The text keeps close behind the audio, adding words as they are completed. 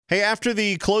Hey, after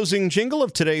the closing jingle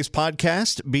of today's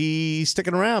podcast, be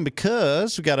sticking around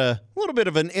because we got a little bit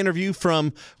of an interview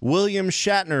from William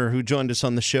Shatner, who joined us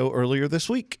on the show earlier this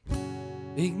week.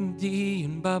 Big D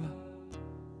and Bubba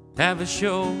have a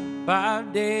show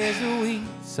 5 days a week.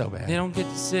 So bad. They don't get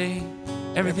to say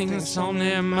everything that's on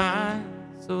their mind,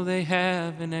 so they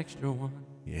have an extra one.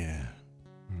 Yeah.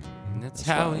 And that's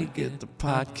how we get the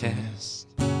podcast.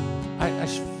 I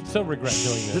so regret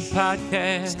doing The this.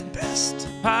 podcast. The best.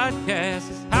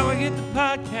 Podcast is how we get the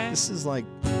podcast. This is like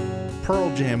Pearl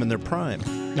Jam in their prime.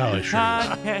 No, sure.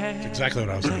 Podcast. That's exactly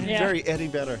what I was thinking. Yeah. Very Eddie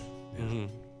Vedder.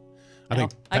 I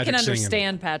think I can Patrick's singing.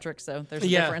 understand Patrick, so there's a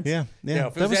Yeah. difference. Yeah. Yeah,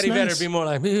 if it That was Eddie Vedder, nice. it'd be more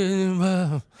like...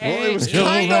 Well, it was Joe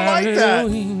kind of like that.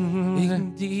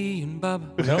 Big D and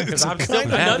Bubba. No, because I'm still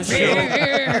kinda Have a show.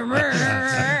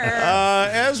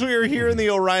 As we are here in the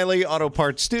O'Reilly Auto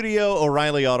Parts studio,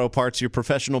 O'Reilly Auto Parts, your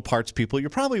professional parts people, you're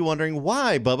probably wondering,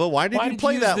 why, Bubba? Why did Why you did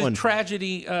play you use that the one?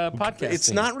 tragedy podcast? It's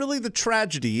theme? not really the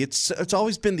tragedy. It's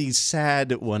always been the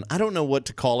sad one. I don't know what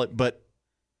to call it, but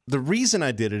the reason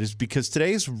I did it is because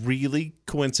today is really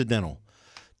coincidental.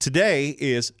 Today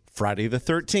is Friday the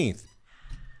 13th.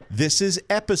 This is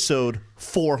episode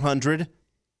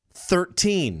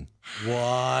 413.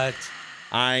 What?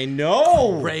 I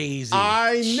know. Crazy.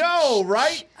 I know,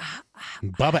 right?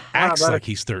 Bubba acts like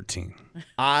he's 13.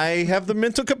 I have the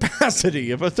mental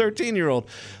capacity of a 13-year-old.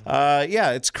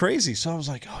 Yeah, it's crazy. So I was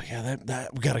like, oh, yeah,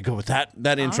 that we got to go with that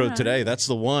intro today. That's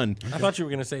the one. I thought you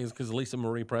were going to say it's because Lisa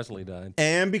Marie Presley died.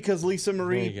 And because Lisa There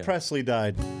Marie you go. Presley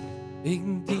died.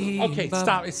 Big D Okay, and Bubba.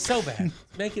 stop. It's so bad.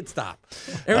 Make it stop.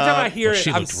 Every time I hear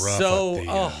She it, I'm looked rough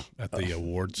so... at the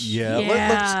awards. Yeah.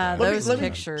 Yeah, those let me-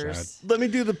 pictures. Let me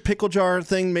do the pickle jar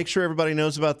thing, make sure everybody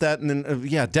knows about that. And then,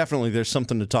 yeah, definitely there's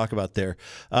something to talk about there.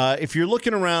 If you're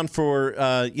looking around for,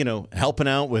 helping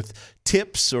out with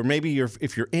tips, or maybe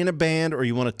if you're in a band or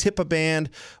you want to tip a band,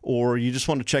 or you just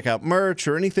want to check out merch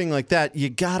or anything like that,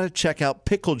 you got to check out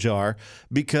Pickle Jar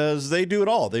because they do it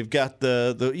all. They've got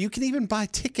the you can even buy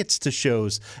tickets to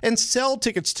shows and sell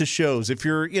tickets to shows if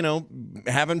you're,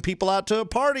 having people out to a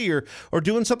party or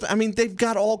doing something. I mean, they've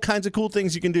got all kinds of cool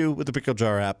things you can do with the Pickle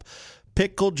Jar app.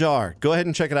 Pickle Jar. Go ahead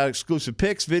and check it out. Exclusive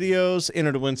pics, videos,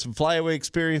 enter to win some flyaway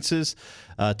experiences,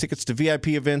 tickets to VIP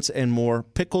events, and more.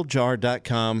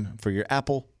 PickleJar.com for your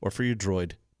Apple or for your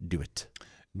Droid. Do it.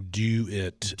 Do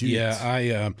it. Do yeah,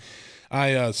 it.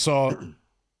 I saw.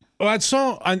 Well, I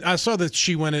saw that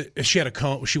she went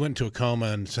into a coma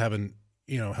and is having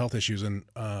health issues, and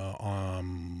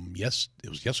yes, it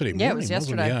was yesterday morning. Yeah, it was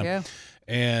wasn't yesterday. Yeah.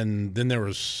 And then there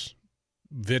was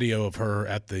video of her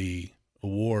at the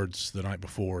awards the night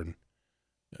before, and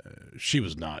she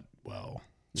was not well.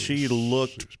 She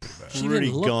looked She pretty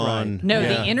didn't look gone. right. No,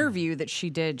 Yeah. the interview that she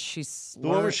did, she The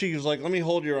one where she was like, "Let me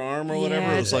hold your arm" or whatever.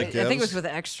 Yeah, It was like, I think it was with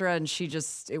Extra, and she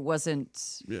just it wasn't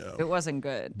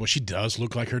good. Well, she does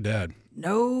look like her dad.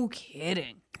 No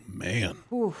kidding. Man,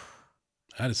 Oof.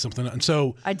 that is something. And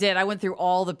so, I did. I went through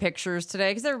all the pictures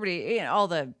today because everybody, all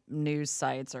the news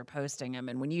sites are posting them,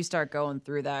 and when you start going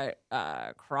through that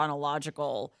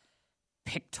chronological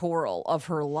pictorial of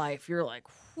her life, you're like,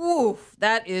 whew,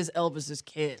 that is Elvis's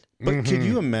kid. But could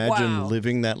you imagine Wow.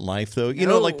 living that life, though?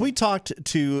 No. Like we talked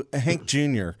to Hank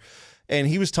Jr., and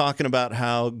he was talking about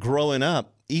how growing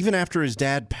up, even after his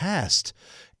dad passed,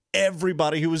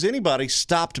 everybody who was anybody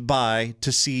stopped by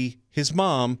to see his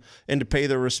mom and to pay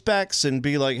their respects and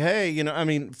be like, hey,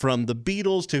 from the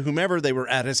Beatles to whomever, they were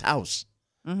at his house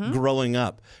growing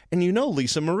up. And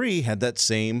Lisa Marie had that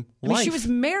same I mean, life. she was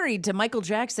married to Michael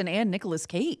Jackson and Nicolas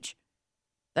Cage.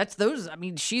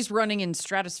 She's running in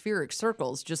stratospheric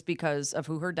circles just because of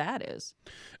who her dad is.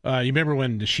 you remember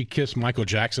when she kissed Michael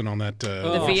Jackson on that?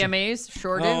 The VMAs,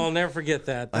 sure did. Oh, I'll never forget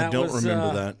that. I That don't was,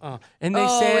 remember that. And they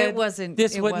Oh, said it wasn't-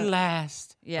 this it wouldn't wa-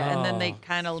 last. Yeah, and then they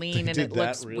kind of lean and did it that,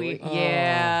 looks really? weird.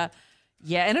 Yeah.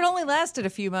 Yeah, and it only lasted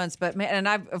a few months, but man,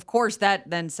 and of course that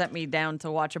then sent me down to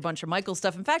watch a bunch of Michael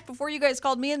stuff. In fact, before you guys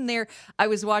called me in there, I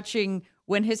was watching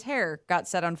when his hair got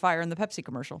set on fire in the Pepsi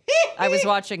commercial. I was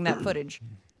watching that footage.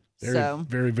 Very, So,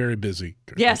 very, very busy.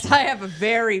 yes, I have a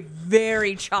very,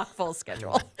 very chock full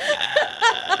schedule.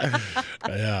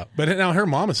 Yeah, but now her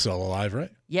mom is still alive, right?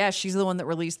 Yeah, she's the one that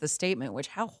released the statement, which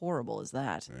how horrible is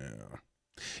that?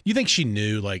 You think she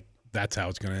knew that's how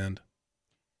it's going to end?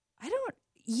 I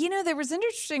don't. There was an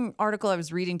interesting article I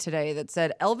was reading today that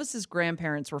said Elvis's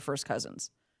grandparents were first cousins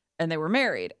and they were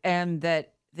married, and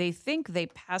that they think they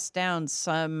passed down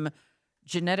some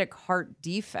genetic heart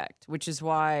defect, which is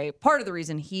why part of the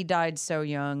reason he died so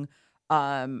young.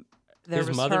 There His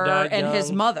was mother her died and his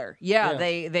young? mother. Yeah,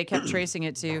 Yeah. they kept tracing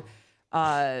it to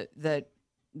that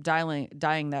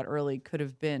dying that early could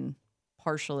have been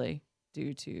partially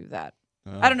due to that.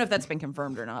 I don't know if that's been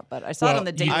confirmed or not, but I saw it on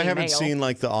the Daily I haven't Mail. seen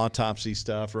like the autopsy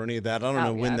stuff or any of that. I don't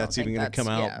know yeah, when I that's don't even going think to come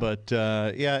that's- out,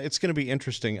 but yeah, it's going to be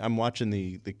interesting. I'm watching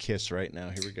the Kiss right now.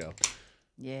 Here we go.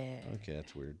 Yeah. Okay,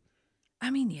 that's weird.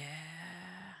 I mean, yeah.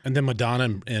 And then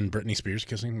Madonna and Britney Spears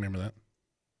kissing. Remember that?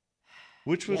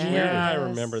 Which was Yeah. weird. Yeah, I Yes.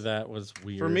 remember that was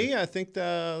weird. For me, I think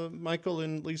Michael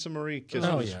and Lisa Marie kissing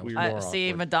Oh, was yeah. weird. More See,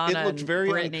 awkward. Madonna It looked and very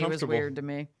Britney was uncomfortable. weird to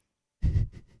me.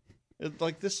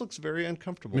 Like this looks very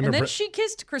uncomfortable. Remember And then Brit- she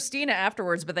kissed Christina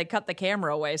afterwards, but they cut the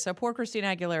camera away. So poor Christina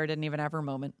Aguilera didn't even have her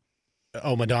moment.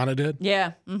 Oh, Madonna did.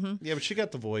 Yeah. Mm-hmm. Yeah, but she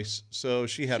got the voice, so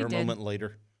she had She her did. moment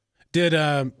later. Did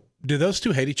those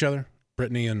two hate each other?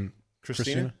 Britney and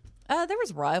Christina? Christina? There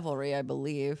was rivalry, I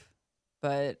believe,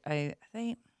 but I don't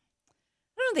know.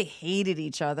 They hated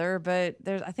each other, but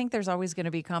I think there's always going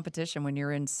to be competition when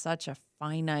you're in such a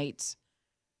finite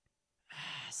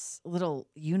little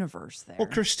universe there. Well,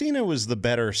 Christina was the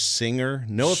better singer.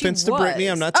 No She offense to Britney.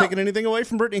 I'm was. not Oh. taking anything away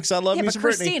from Britney because I love yeah, me but some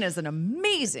Britney. Christina's an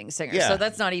amazing singer, Yeah. so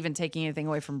that's not even taking anything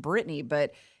away from Britney,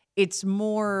 but it's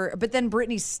more. But then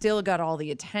Britney still got all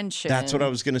the attention. That's what I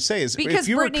was going to say. Is Because if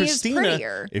you were Britney is Christina,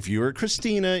 prettier. if you were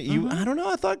Christina, I don't know.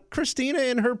 I thought Christina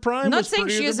in her prime I'm not was saying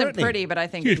prettier she than isn't Britney. pretty, but I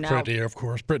think She's now prettier, of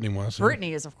course. Britney was.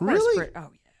 Britney is, of course, Really? pretty. Oh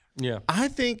yeah. Yeah. I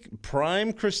think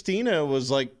prime Christina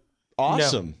was like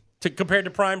awesome. Compared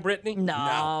to Prime Britney?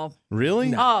 No.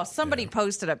 Really? Oh, somebody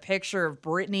posted a picture of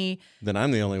Britney Then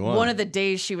I'm the only one. one of the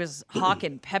days she was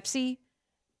hawking Pepsi.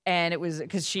 And it was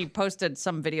because she posted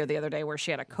some video the other day where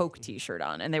she had a Coke t-shirt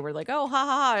on. And they were like, oh, ha, ha,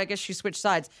 ha. I guess she switched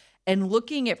sides. And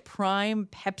looking at prime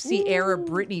Pepsi era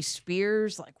Britney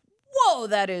Spears, like, whoa,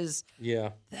 that is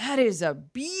a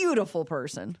beautiful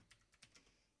person.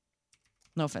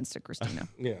 No offense to Christina.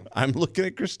 Yeah. I'm looking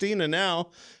at Christina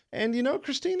now, and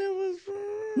Christina was.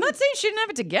 I'm not saying she didn't have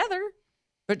it together,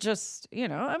 but just, I mean,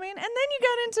 and then you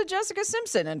got into Jessica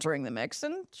Simpson entering the mix,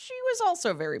 and she was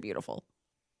also very beautiful.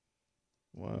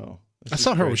 Wow. I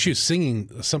saw her when she was singing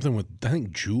something with, I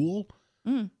think, Jewel,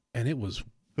 and it was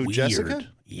Who, weird. Jessica?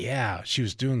 Yeah, she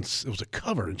was doing. It was a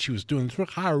cover, and she was doing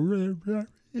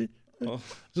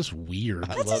just weird.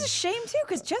 That's a shame, too,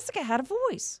 because Jessica had a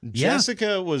voice.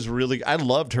 Jessica was really. I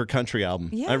loved her country album.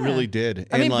 Yeah. I really did.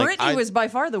 I mean, like, Britney was by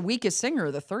far the weakest singer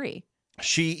of the three.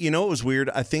 She, it was weird.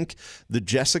 I think the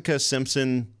Jessica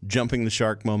Simpson jumping the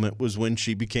shark moment was when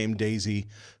she became Daisy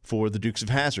for the Dukes of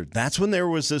Hazzard. That's when there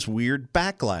was this weird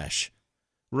backlash.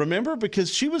 Remember?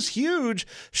 Because she was huge.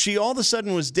 She all of a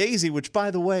sudden was Daisy, which, by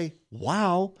the way,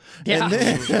 wow. Yeah. And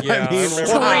then, Yeah, I remember.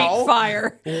 Straight wow.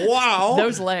 fire. Wow.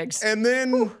 Those legs. And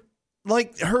then,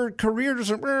 like, her career just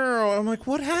went, I'm like,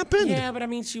 what happened? Yeah, but I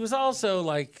mean, she was also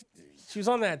like, she was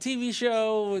on that TV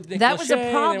show with Nick That was Lachey, a and they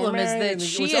were problem, is married, that and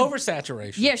she it was had-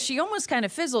 oversaturation. Yeah, she almost kind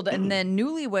of fizzled, and then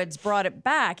Newlyweds brought it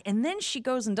back, and then she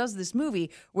goes and does this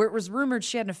movie where it was rumored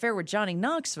she had an affair with Johnny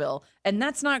Knoxville, and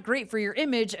that's not great for your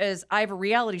image as I have a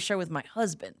reality show with my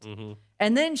husband. Mm-hmm.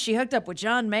 And then she hooked up with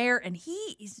John Mayer, and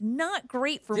he is not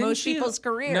great for Didn't most she- people's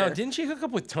career. No, didn't she hook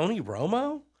up with Tony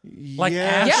Romo? Like Yeah,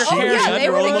 after Yeah, oh Carrie yeah, they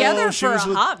were Underwood? together She for a was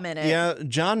with- hot minute. Yeah,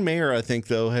 John Mayer, I think,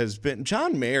 though,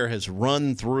 John Mayer has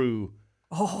run through.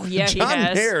 Oh yeah, he John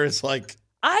has. Mayer is like,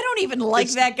 I don't even like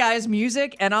that guy's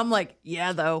music, and I'm like,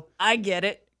 yeah, though I get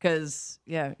it because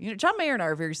John Mayer and I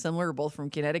are very similar. We're both from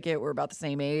Connecticut. We're about the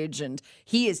same age, and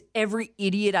he is every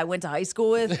idiot I went to high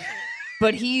school with,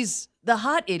 but he's the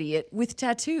hot idiot with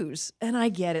tattoos, and I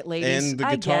get it, ladies. and the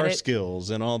I guitar get it.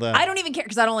 skills and all that. I don't even care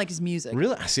because I don't like his music.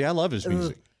 Really? See, I love his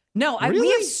music. No, we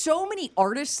Really? have so many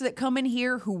artists that come in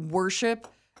here who worship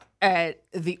at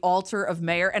the altar of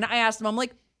Mayer, and I asked him, I'm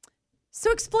like,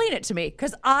 so explain it to me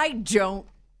because I don't.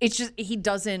 It's just he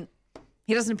doesn't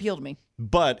appeal to me.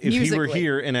 But if he were Musically.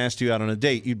 here and asked you out on a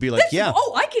date, you'd be like, yeah.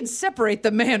 Oh, I can separate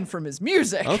the man from his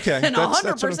music. Okay, and that's what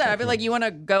I'm 100%. I'd be talking like, you want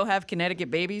to go have Connecticut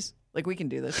babies? Like we can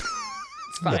do this.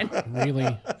 It's fine.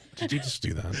 Really? Did you just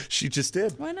do that? She just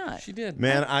did. Why not? She did.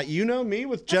 Man, you know me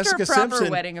with After Jessica a proper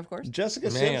Simpson. wedding, of course. Jessica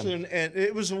Man. Simpson, and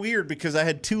it was weird because I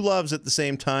had two loves at the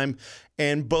same time,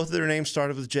 and both of their names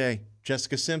started with J.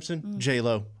 Jessica Simpson, J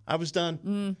Lo. I was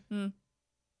done, and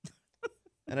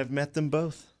I've met them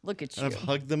both, Look at and you. I've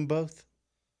hugged them both.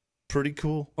 Pretty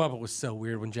cool. Bubba was so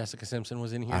weird when Jessica Simpson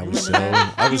was in here. I You was remember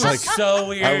that? I was He like, so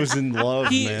weird. I was in love,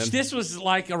 man. This was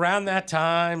like around that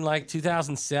time, like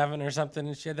 2007 or something,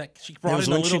 and she had that. She It brought was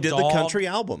in a when little she did dog. the country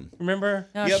album. Remember?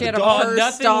 No, Yeah, she the had a dog- purse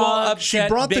Nothing will dog. upset She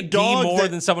brought the Big dog D more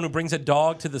that- than someone who brings a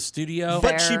dog to the studio.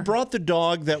 But she Fair. brought the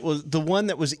dog that was the one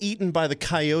that was eaten by the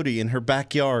coyote in her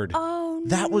backyard. Oh,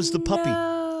 That was the puppy.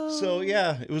 no. So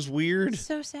yeah, it was weird.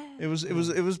 So sad. It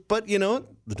was. But you know what?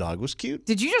 The dog was cute.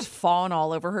 Did you just fawn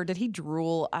all over her? Did he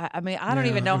drool? I mean, I don't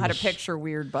even know how to picture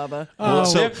weird Bubba. Well,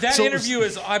 that so it interview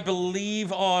is, I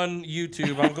believe, on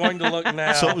YouTube. I'm going to look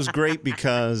now. So it was great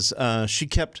because she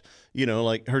kept,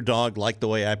 like her dog liked the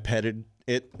way I petted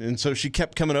it, and so she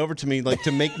kept coming over to me like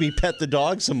to make me pet the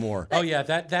dog some more. Oh yeah,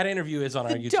 that interview is on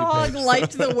our YouTube Dog page.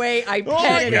 liked the way I Oh,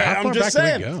 petted yeah, it. How far I'm just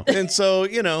back do we saying. go? And so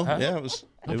yeah, it was.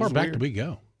 How it far was back weird. do we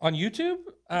go? On YouTube?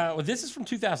 Well, this is from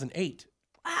 2008.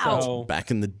 Wow. So,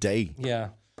 Back in the day. yeah.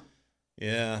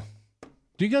 Yeah.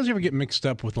 Do you guys ever get mixed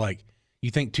up with like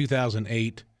you think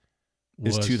 2008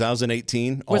 Is was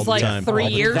 2018 all Was the like time? 3 All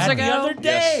the years time. ago? The other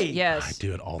day. I Yes.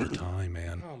 do it all the time,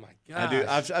 man. Oh my I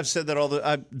god. do. I've said that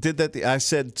I did that. I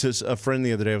said to a friend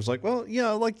the other day. I was like, well,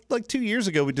 like 2 years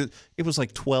ago we did. It was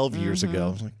like 12 years ago.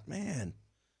 I was like, man.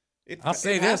 I'll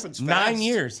say this: happens 9 fast.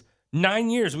 years. 9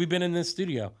 years we've been in this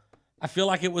studio. I feel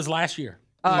like it was last year.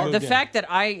 We The moved in. fact that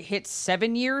I hit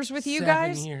 7 years with you 7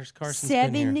 guys. years. Carson's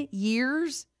been 7 here.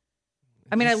 years.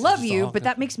 I mean, I This is love just you, awful. but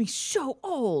that makes me so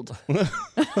old.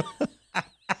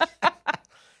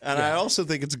 And I also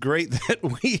think it's great that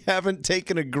we haven't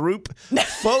taken a group photo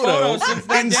Photo since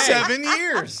that in day. 7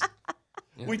 years.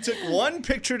 We took one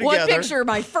picture together. One picture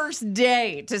my first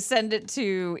day to send it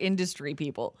to industry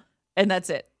people, and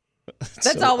that's it.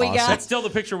 That's so all we awesome. got. That's still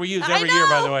the picture we use I every year,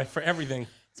 by know. the way, for everything.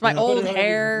 It's my old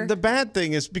hair. The bad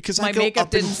thing is because My I go makeup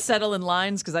up and, didn't settle in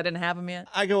lines because I didn't have them yet.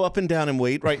 I go up and down in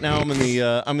weight. Right now I'm in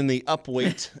the up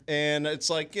weight, and it's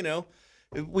like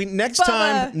next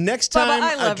time Bubba,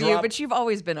 I love you, drop- but you've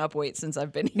always been up weight since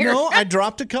I've been here. No, I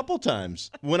dropped a couple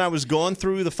times when I was going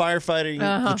through the firefighting,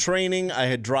 Uh-huh. the training. I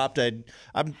had dropped. I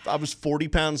was 40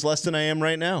 pounds less than I am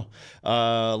right now.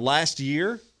 Last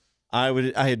year, I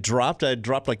had dropped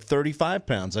like 35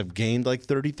 pounds. I've gained like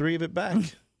 33 of it back.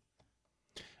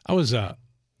 I was with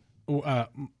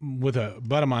a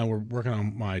buddy of mine. We're working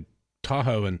on my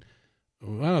Tahoe, and I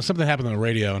don't know, something happened on the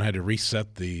radio, and I had to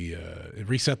reset the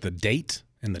date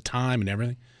and the time and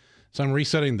everything. So I'm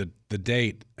resetting the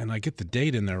date, and I get the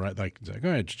date in there right. Like it's like,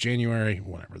 all right, it's January,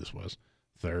 whatever this was,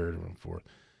 3rd or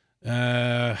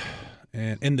 4th,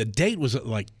 and the date was at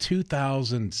like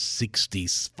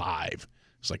 2065.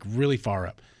 It's like really far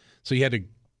up. So you had to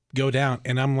go down,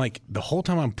 and I'm like, the whole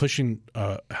time I'm pushing,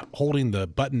 holding the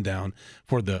button down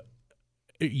for the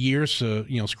years to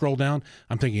scroll down.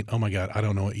 I'm thinking, oh my god, I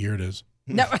don't know what year it is.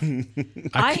 No,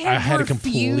 I have had a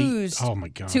refused oh my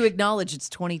gosh. to acknowledge it's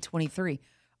 2023.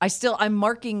 I'm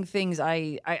marking things.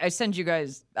 I send you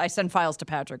guys. I send files to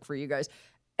Patrick for you guys,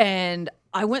 and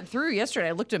I went through yesterday.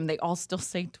 I looked at them. They all still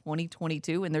say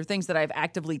 2022, and they're things that I've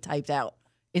actively typed out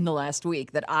in the last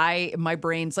week that my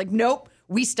brain's like, nope,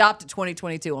 we stopped at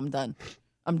 2022. I'm done.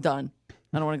 I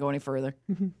don't want to go any further.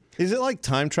 Is it like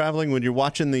time traveling when you're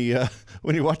watching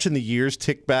the years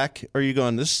tick back? Are you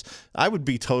going this? I would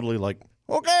be totally like,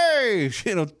 okay,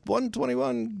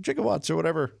 121 gigawatts or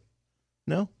whatever.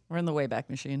 No. We're in the Wayback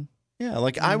Machine. Yeah,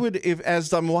 like I would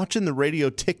as I'm watching the radio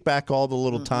tick back all the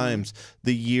little times,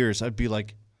 the years, I'd be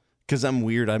like, because I'm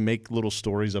weird, I make little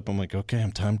stories up. I'm like, okay,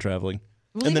 I'm time traveling,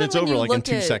 Well, and then even it's when over you like in look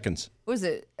 2 at- seconds. What was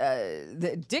it?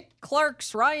 The Dick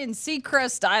Clark's, Ryan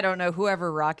Seacrest, I don't know, whoever,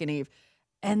 Rockin' Eve,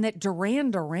 and that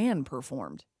Duran Duran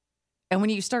performed. And when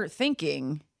you start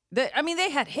thinking that, I mean,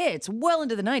 they had hits well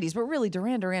into the 90s, but really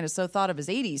Duran Duran is so thought of as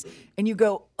 80s. And you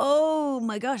go, oh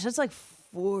my gosh, that's like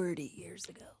 40 years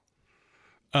ago.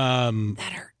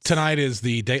 That hurts. Tonight is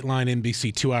the Dateline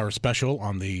NBC 2-hour special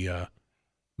on the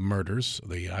murders,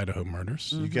 the Idaho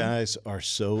murders You guys are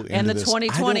so into And the this.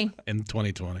 2020. in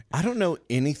 2020. I don't know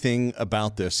anything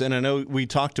about this, and I know we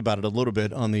talked about it a little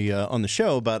bit on the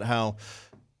show about how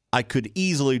I could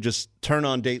easily just turn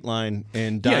on Dateline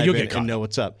and dive you'll in get caught. and know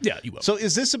what's up. Yeah, you will. So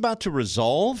is this about to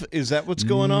resolve? Is that what's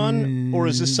going on, or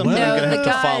is this something No, I'm going to the have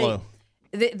to guy- follow?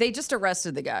 They just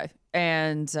arrested the guy,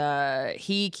 and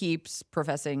he keeps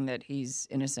professing that he's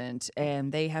innocent,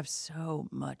 and they have so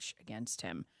much against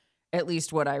him, at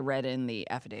least what I read in the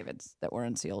affidavits that were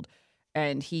unsealed.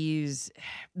 And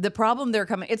the problem they're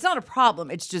coming, it's not a problem,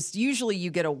 it's just usually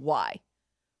you get a why.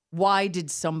 Why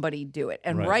did somebody do it?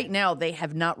 And right now they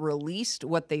have not released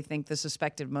what they think the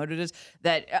suspected motive is.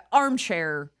 That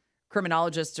armchair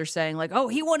criminologists are saying, like, oh,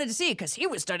 he wanted to see because he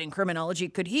was studying criminology.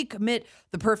 Could he commit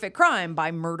the perfect crime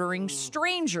by murdering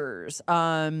strangers?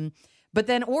 But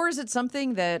then, or is it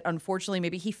something that unfortunately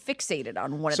maybe he fixated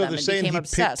on one of So them they're and saying became he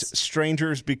obsessed? picked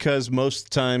strangers because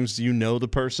most times you know the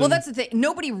person. Well, that's the thing.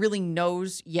 Nobody really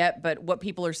knows yet, but what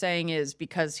people are saying is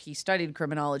because he studied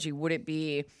criminology, would it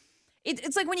be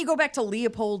It's like when you go back to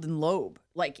Leopold and Loeb,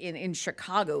 like in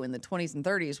Chicago in the 20s and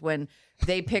 30s when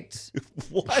they picked.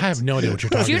 I have no idea what you're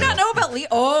talking about. Do you not know about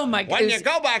Oh my God! When you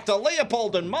go back to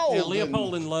Leopold and Mold. Yeah,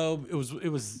 Leopold and Loeb. It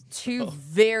was two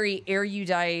very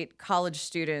erudite college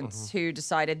students who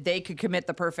decided they could commit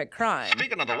the perfect crime.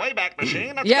 Speaking of the Wayback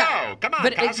Machine, let's Yeah, go. Come on,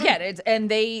 but cousin. and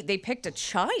they picked a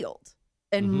child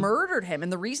and murdered him. And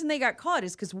the reason they got caught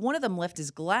is because one of them left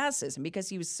his glasses, and because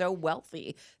he was so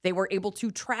wealthy, they were able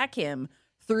to track him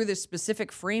through this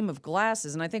specific frame of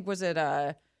glasses. And I think was it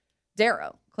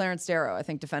Clarence Darrow, I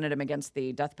think defended him against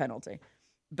the death penalty.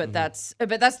 But that's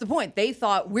the point. They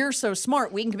thought we're so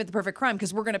smart we can commit the perfect crime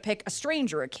because we're going to pick a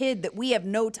stranger, a kid that we have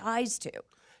no ties to.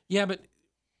 Yeah, but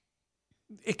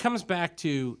it comes back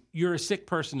to you're a sick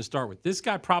person to start with. This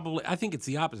guy I think it's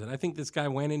the opposite. I think this guy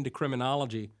went into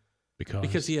criminology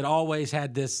because he had always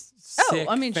had this sick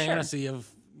fantasy of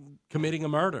committing a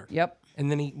murder. Yep. And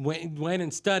then he went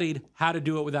and studied how to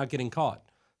do it without getting caught.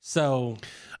 So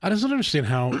I just don't understand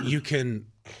how you can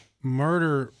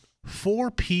murder 4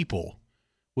 people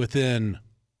within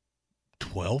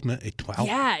 12 minutes. 12?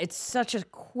 Yeah, it's such a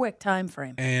quick time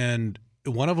frame. And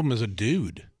one of them is a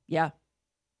dude. Yeah.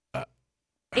 I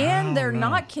And don't they're know.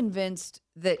 not convinced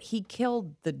that he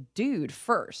killed the dude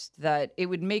first, that it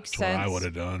would make That's what sense. I would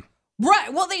have done.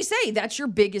 Right. Well, they say that's your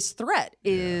biggest threat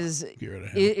is Get rid of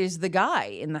him. is the guy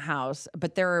in the house,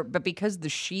 but because the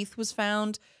sheath was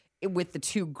found with the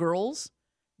 2 girls,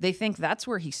 they think that's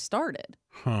where he started.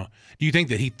 Huh. Do you think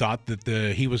that he thought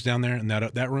that he was down there in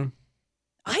that room?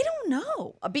 I don't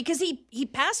know, because he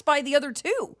passed by the other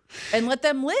 2 and let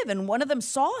them live, and one of them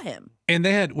saw him. And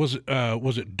they had was it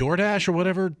DoorDash or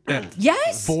whatever at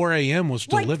Yes. 4 a.m.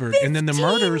 was Like delivered, and then the 15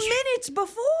 murders minutes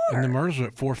before. were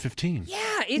at 4:15. Yeah,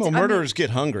 it's Well, I mean- murderers get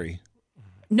hungry.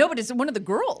 No, but it's one of the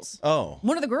girls. Oh.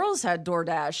 One of the girls had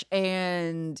DoorDash,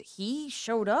 and he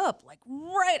showed up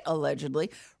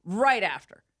allegedly right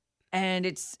after. And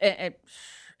it's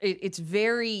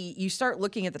very. You start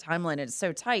looking at the timeline, and it's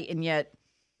so tight, and yet,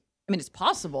 I mean, it's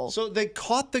possible. So they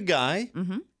caught the guy, Do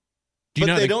you but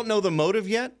know they don't know the motive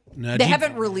yet? No, They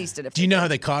haven't released it. Do you know how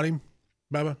they caught him,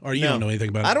 Bubba? Or you No. don't know anything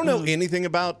about it? I don't know anything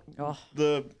about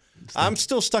the. I'm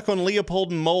still stuck on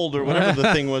Leopold and Mold or whatever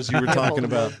the thing was you were talking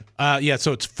about. Yeah,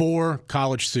 so it's 4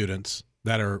 college students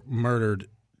that are murdered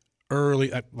early,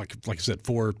 like I said,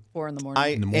 4. 4 in the morning. I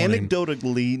in the morning.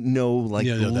 anecdotally know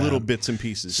Yeah, know little that. bits and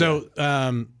pieces. So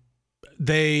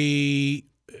they,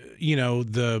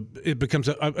 it becomes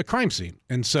a crime scene,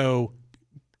 and so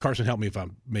Carson, help me if I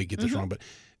may get this wrong, but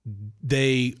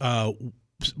they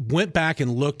went back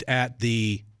and looked at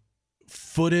the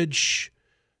footage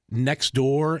next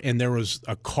door, and there was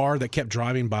a car that kept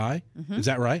driving by. Is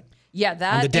that right? yeah,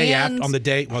 that On the day and after, on the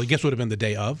day, well, I guess would have been the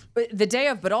day of. the day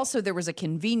of, but also there was a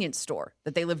convenience store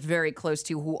that they lived very close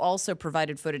to who also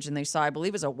provided footage, and they saw, I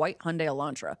believe, it was a white Hyundai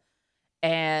Elantra.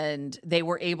 And they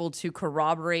were able to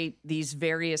corroborate these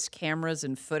various cameras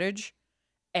and footage.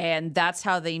 And that's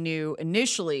how they knew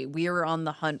initially we were on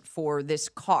the hunt for this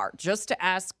car, just to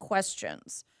ask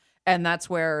questions. And that's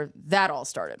where that all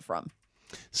started from.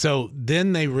 So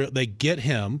then they get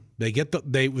him. They're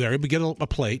able to get a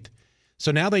plate.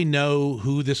 So now they know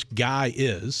who this guy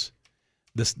is.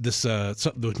 This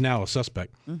now a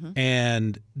suspect,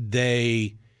 and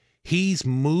he's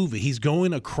moving. He's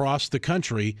going across the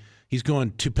country. He's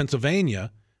going to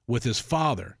Pennsylvania with his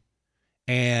father,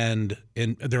 and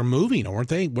they're moving, aren't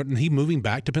they? Wasn't he moving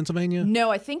back to Pennsylvania? No,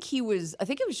 I think it was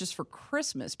just for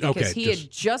Christmas because Okay,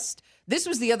 had just, this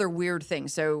was the other weird thing.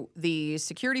 So the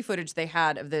security footage they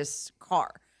had of this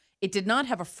car, it did not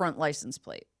have a front license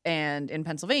plate. And in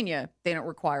Pennsylvania, they don't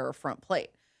require a front plate.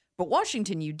 But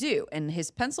Washington, you do. And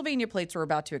his Pennsylvania plates were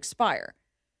about to expire.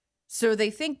 So they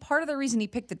think part of the reason he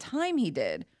picked the time he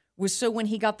did was so when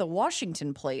he got the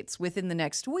Washington plates within the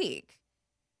next week,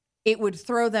 it would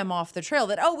throw them off the trail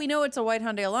that, we know it's a white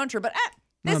Hyundai Elantra, but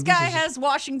this guy has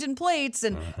Washington plates,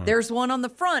 and there's one on the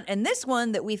front. And this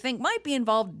one that we think might be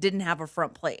involved didn't have a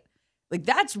front plate. Like,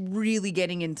 that's really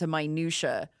getting into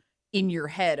minutia in your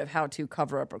head of how to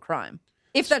cover up a crime.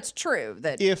 If that's true,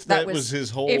 If that was his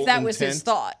whole if that was his intent.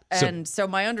 thought. And so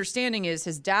my understanding is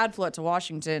his dad flew out to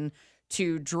Washington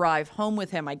to drive home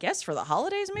with him, I guess, for the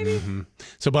holidays, maybe?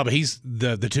 So, Bubba, he's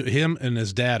the two. Him and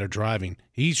his dad are driving.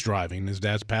 He's driving. His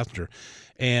dad's passenger,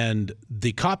 and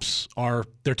the cops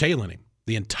they're tailing him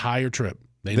the entire trip.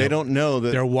 They don't know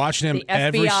that They're watching him The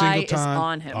every FBI single is time.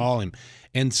 on him. All him.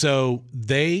 And so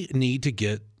they need to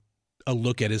get a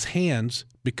look at his hands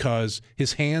because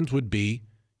his hands would be,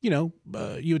 you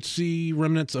would see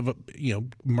remnants of,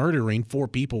 murdering 4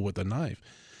 people with a knife.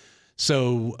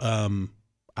 So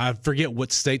I forget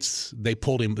what states they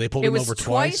pulled him. They pulled It him was over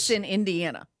twice in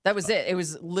Indiana. That was it. It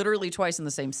was literally twice in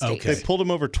the same state. Okay. They pulled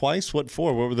him over twice. What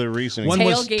for? What were their reasoning? One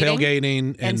was Tailgating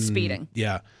tailgating and speeding.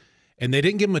 Yeah, and they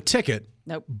didn't give him a ticket.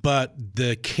 Nope. But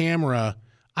the camera,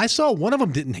 I saw one of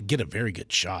them didn't get a very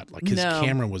good shot. Like his No.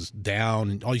 camera was down,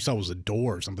 and all you saw was a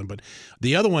door or something. But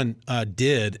the other one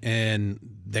did, and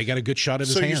they got a good shot of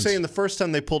his So hands. you're saying the first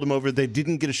time they pulled him over, they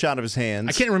didn't get a shot of his hands?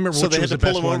 I can't remember so which they was had the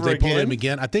to pull best him one. over They pulled again? him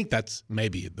again. I think that's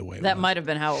maybe the way it That went. might have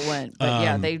been how it went. But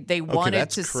yeah, they wanted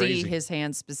that's to crazy. see his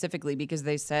hands specifically because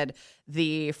they said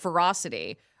the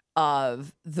ferocity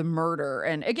of the murder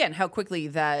and again how quickly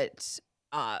that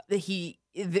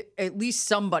at least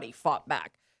somebody fought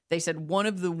back. They said one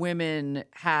of the women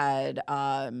had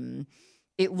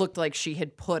it looked like she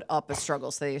had put up a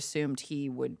struggle, so they assumed he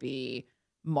would be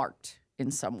marked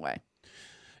in some way.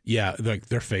 Yeah, like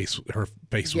her face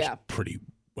was Yeah. pretty.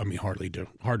 I mean, hard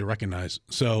to recognize.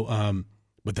 So,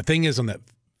 but the thing is, on that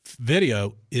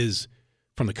video is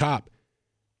from the cop.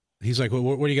 He's like, "Well,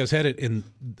 where are you guys headed?" And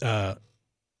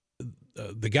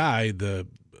the guy,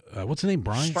 what's his name,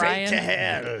 Brian?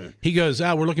 Brian, He goes,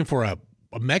 "We're looking for a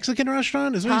Mexican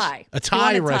restaurant. Is what he's- Thai. a He Thai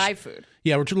wanted restaurant? Thai food.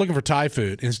 Yeah, we're looking for Thai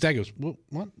food." And his dad goes, "Well,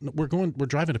 what? We're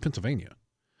driving to Pennsylvania.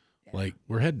 Like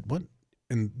we're headed what?"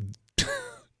 And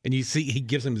and you see, he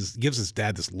gives his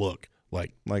dad this look,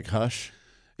 like hush.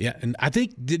 yeah. And I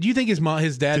think, did you think his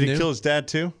dad Did knew? he kill his dad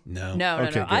too? No. No.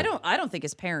 Okay, I good. don't think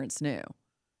his parents knew.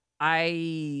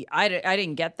 I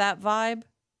didn't get that vibe.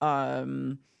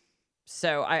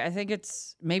 So I think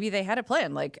it's maybe they had a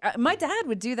plan. Like my dad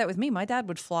would do that with me. My dad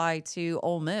would fly to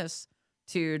Ole Miss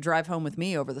to drive home with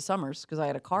me over the summers because I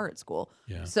had a car at school.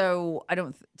 Yeah. So I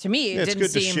don't. To me, it Yeah, it's didn't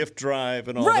good to seem shift drive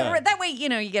and all right, that. right. That way,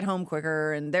 you get home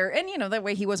quicker, and that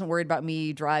way he wasn't worried about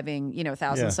me driving,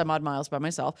 1,000 Yeah. some odd miles by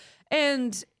myself.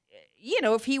 And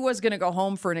if he was going to go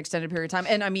home for an extended period of time,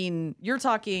 and I mean, you're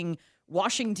talking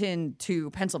Washington to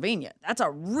Pennsylvania. That's a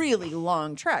really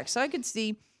long trek. So I could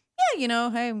see,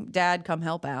 hey, Dad, come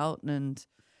help out. And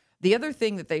the other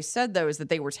thing that they said though is that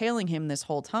they were tailing him this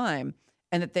whole time,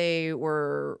 and that they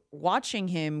were watching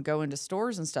him go into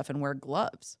stores and stuff and wear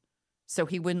gloves so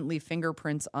he wouldn't leave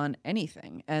fingerprints on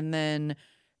anything. And then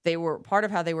part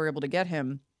of how they were able to get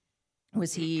him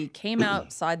was he came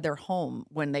outside their home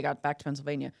when they got back to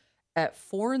Pennsylvania at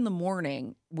 4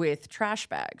 a.m. with trash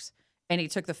bags. And he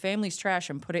took the family's trash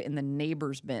and put it in the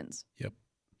neighbor's bins. Yep.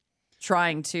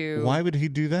 Trying to... Why would he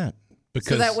do that? Because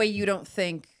So that way you don't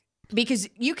think... Because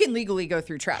you can legally go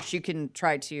through trash. You can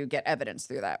try to get evidence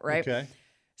through that, right? Okay.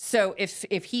 So if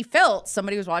he felt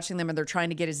somebody was watching them and they're trying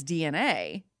to get his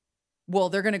DNA, well,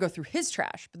 they're going to go through his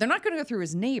trash, but they're not going to go through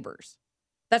his neighbors.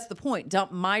 That's the point.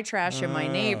 Dump my trash in my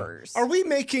neighbors. Are we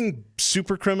making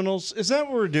super criminals? Is that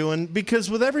what we're doing? Because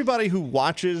with everybody who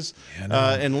watches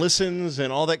and listens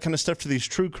and all that kind of stuff to these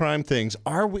true crime things,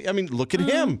 are we? I mean, look at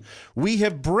him. We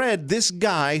have bred this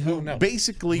guy who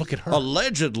basically Look at her.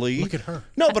 allegedly. Look at her.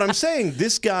 No, but I'm saying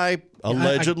this guy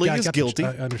allegedly I is got guilty.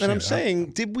 I And understand I'm that. saying,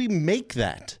 did we make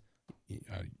that?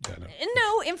 And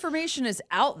no, information is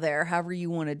out there. However you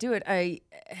want to do it. I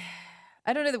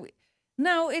don't know that.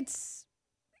 No, it's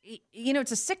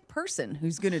it's a sick person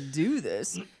who's going to do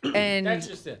this, and That's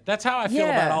just it. That's how I feel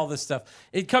about Yeah. all this stuff.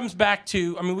 It comes back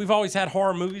to, I mean, we've always had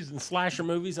horror movies and slasher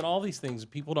movies and all these things.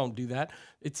 People don't do that.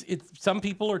 It's some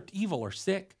people are evil or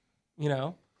sick,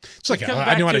 it's like It comes I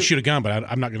back know how to to- shoot a gun, but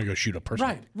I'm not going to go shoot a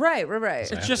person. Right.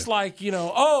 right. It's just like,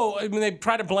 I mean, they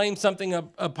try to blame something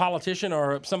a politician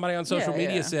or somebody on social Yeah,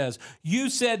 media yeah. says, you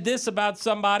said this about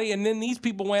somebody, and then these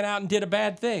people went out and did a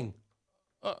bad thing.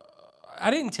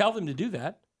 I didn't tell them to do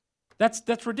that.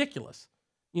 That's ridiculous.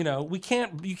 You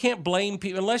can't blame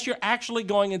people unless you're actually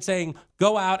going and saying,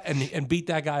 go out and beat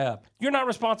that guy up. You're not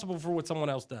responsible for what someone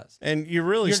else does. And you're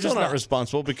really You're still just not not.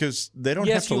 responsible because they don't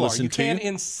Yes, have to you are. listen You to you. can't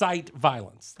incite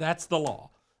violence. That's the law.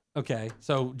 Okay,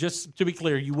 so just to be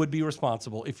clear, you would be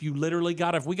responsible if you literally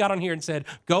if we got on here and said,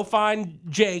 go find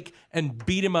Jake and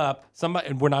beat him up. Somebody,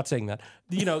 and we're not saying that.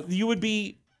 You would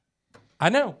be. I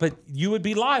know, but you would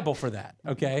be liable for that.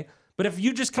 Okay. But if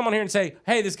you just come on here and say,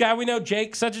 hey, this guy we know,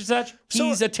 Jake, such and such,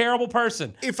 he's a terrible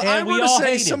person. If and I we were to all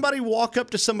say hate him. somebody walk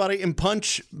up to somebody and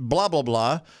punch blah, blah,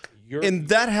 blah, and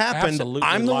that happened, absolutely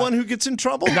I'm the liable. one who gets in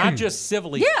trouble? Not just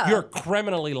civilly, Yeah. you're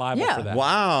criminally liable Yeah. for that.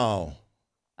 Wow.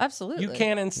 Absolutely. You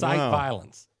can't incite Wow.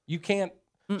 violence. You can't.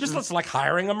 Just it's like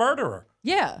hiring a murderer.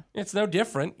 Yeah. It's no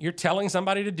different. You're telling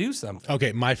somebody to do something.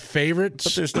 Okay, my favorite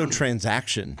But there's no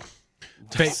transaction.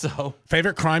 So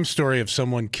favorite crime story of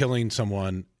someone killing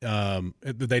someone.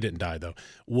 They didn't die though.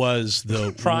 Was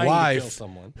the Trying to kill wife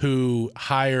someone. who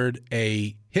hired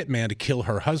a hitman to kill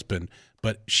her husband,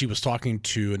 but she was talking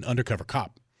to an undercover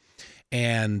cop,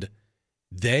 And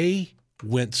they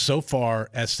went so far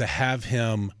as to have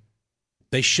him,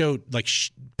 they showed like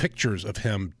pictures of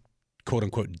him, quote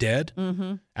unquote, dead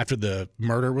after the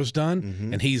murder was done.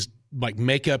 And he's like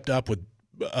makeuped up with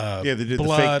they did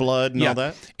blood. the fake blood and all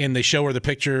that. And they show her the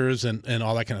pictures and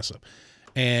all that kind of stuff.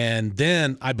 And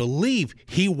then I believe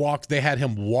they had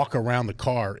him walk around the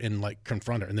car and like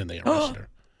confront her, and then they arrested her.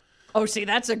 Oh, see,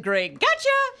 that's a great gotcha.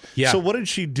 Yeah. So what did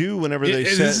she do whenever they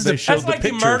this said is they the- showed That's the like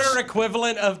pictures? the murder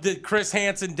equivalent of the Chris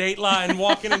Hansen Dateline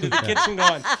walking into the kitchen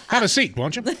going, Have a seat,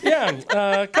 won't you?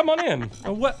 yeah, come on in.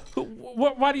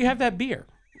 Why do you have that beer?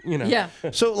 You know. Yeah.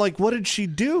 So like, what did she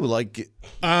do? Like,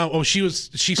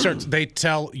 She starts. They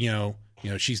tell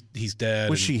he's dead.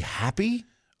 was she happy?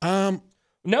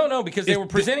 No, because they were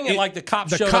presenting it like the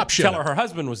cops showed up to tell her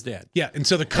husband was dead. Yeah, and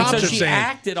so the cops so are she saying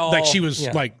acted all- like she was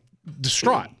yeah. like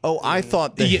distraught. Oh, I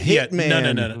thought the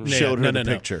hitman showed her the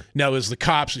picture. No, it was the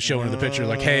cops that showed her the picture.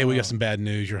 Like, hey, we got some bad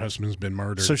news. Your husband's been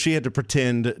murdered. So she had to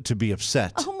pretend to be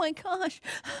upset. Oh my gosh.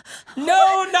 No,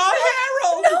 not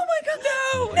Harold. Oh my god.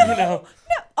 No. You know.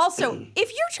 No. Also,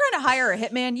 if you're trying to hire a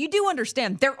hitman, you do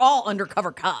understand they're all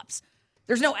undercover cops.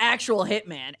 There's no actual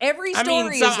hitman. Every I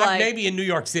story mean, is like maybe in New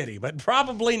York City, but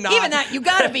probably not. even that you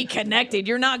got to be connected.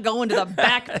 You're not going to the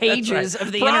back pages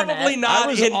of the Probably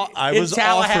internet. not I in was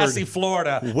Tallahassee, offered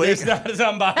Florida. way- There's not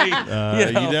somebody. Dude,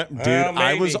 well,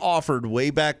 I was maybe. offered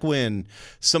way back when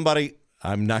somebody,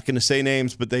 I'm not going to say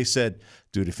names, but they said,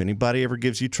 dude, if anybody ever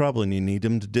gives you trouble and you need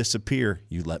them to disappear,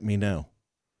 you let me know.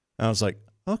 And I was like,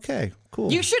 okay, cool.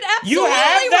 You should absolutely You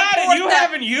have that, and report you that.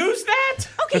 haven't used that.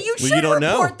 Okay, you Well, should you don't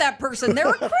know. report that person. They're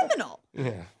a criminal.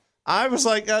 I was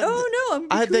like, Oh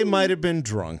no, they might have been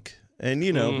drunk. And,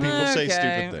 you know, people say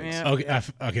Okay, stupid things.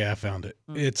 yeah. I found it.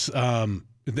 It's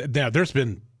now there's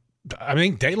been. I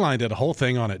mean, Dateline did a whole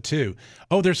thing on it too.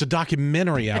 Oh, there's a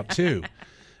documentary out too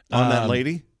On that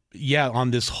lady? Yeah,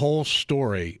 on this whole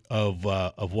story of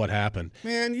what happened.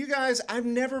 Man, you guys, I've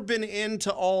never been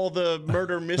into all the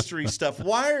murder mystery stuff.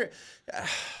 Why are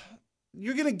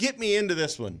you're going to get me into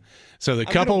this one? So the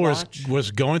couple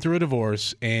was going through a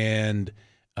divorce, and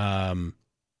they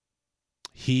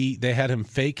had him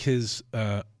fake his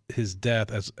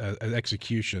death as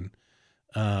execution.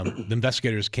 The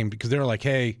investigators came because they were like,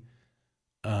 "Hey,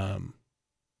 I'm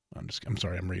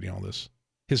sorry, I'm reading all this.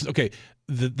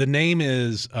 The name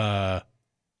is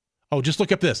just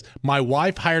look up this. My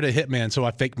wife hired a hitman, so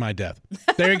I faked my death.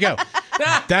 There you go.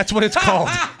 That's what it's called.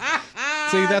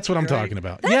 See, that's what I'm talking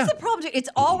about. That's the problem. It's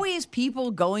always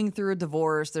people going through a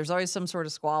divorce. There's always some sort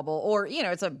of squabble, or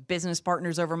it's a business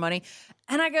partners over money.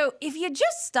 And I go, if you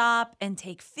just stop and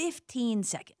take 15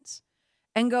 seconds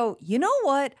and go, you know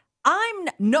what?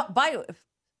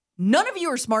 None of you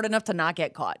are smart enough to not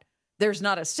get caught. There's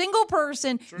not a single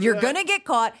person. You're going to get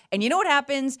caught. And you know what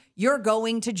happens? You're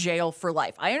going to jail for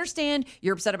life. I understand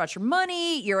you're upset about your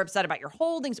money. You're upset about your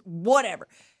holdings, whatever.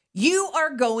 You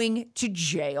are going to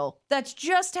jail. That's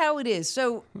just how it is.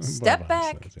 So step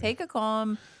back, take a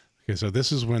calm. Okay, so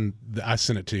this is when I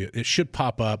sent it to you. It should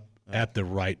pop up at the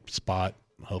right spot,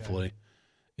 hopefully.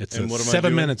 It's And what am I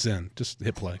 7 doing? minutes in. Just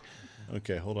hit play.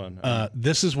 Okay, hold on.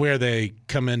 This is where they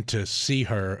come in to see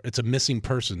her. It's a missing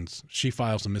persons. She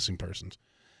files a missing persons.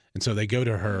 And so they go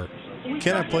to her.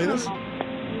 Can I play this?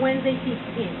 Wednesday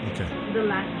 15th, Okay. the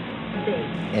last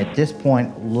day. At this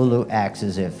point, Lulu acts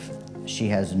as if she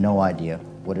has no idea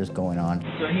what is going on.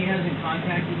 So he hasn't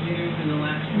contacted you in the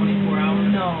last 24 hours?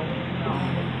 No.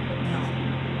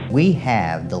 We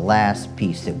have the last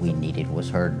piece that we needed was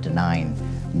her denying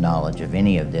knowledge of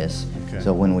any of this. Okay.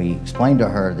 So when we explained to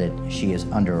her that she is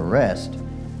under arrest,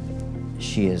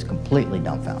 she is completely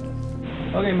dumbfounded.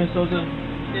 Okay, Miss Sosa,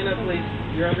 stand up, please.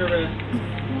 You're under arrest.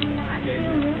 Okay,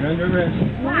 you're under arrest.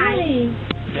 Why?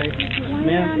 Okay,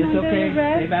 ma'am, it's okay.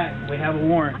 Stay back. We have a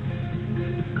warrant.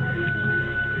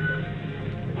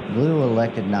 Lulu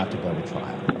elected not to go to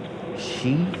trial.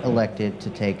 She elected to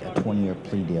take a 20-year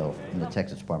plea deal in the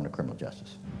Texas Department of Criminal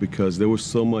Justice. Because there was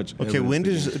so much. Okay, when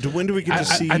do we get to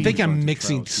see? I think I'm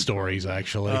mixing stories,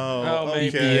 actually. Oh,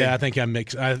 maybe. okay. Yeah, I think I'm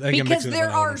mixing. Because there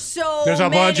are so There's a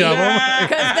bunch of them.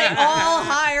 Because they all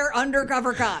hire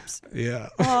undercover cops. Yeah.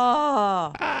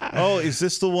 Oh. Oh, is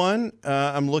this the one?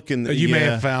 I'm looking. You may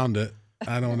have found it.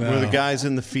 I don't know. Where the guy's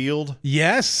in the field?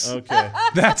 Yes. Okay.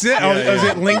 That's it. Is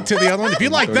it linked to the other one? If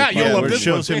you like that, you'll love where it this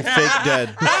one. shows him fake dead.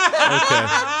 Okay.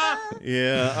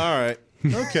 Yeah, all right.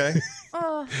 Okay.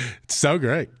 It's so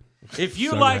great. If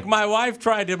you So like good. My Wife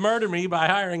Tried to Murder Me by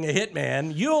Hiring a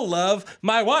Hitman, you'll love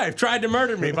My Wife Tried to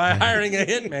Murder Me by Hiring a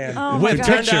Hitman. Oh my It God.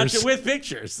 turned out Pictures. with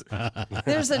pictures.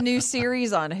 There's a new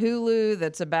series on Hulu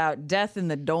that's about death in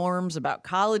the dorms, about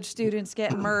college students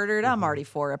getting murdered. I'm already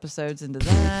 4 episodes into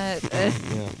that.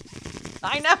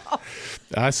 I know.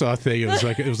 I saw a thing.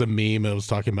 It was a meme. It was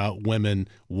talking about women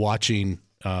watching,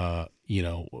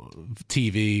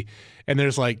 TV, and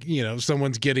there's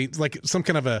someone's getting like some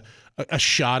kind of a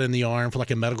shot in the arm for like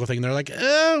a medical thing. And they're like,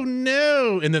 oh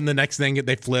no! And then the next thing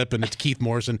they flip, and it's Keith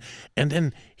Morrison, and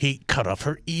then he cut off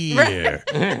her ear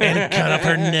and cut off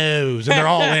her nose, and they're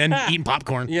all in eating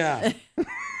popcorn. Yeah.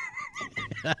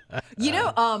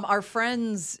 Our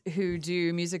friends who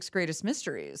do Music's Greatest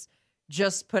Mysteries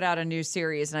just put out a new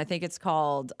series, and I think it's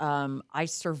called I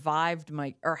Survived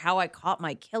How I Caught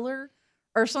My Killer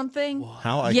or something.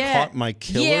 How I Caught My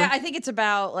Killer? Yeah, I think it's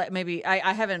about I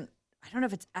don't know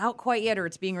if it's out quite yet or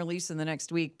it's being released in the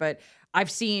next week, but I've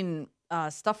seen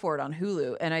stuff for it on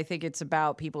Hulu, and I think it's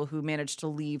about people who manage to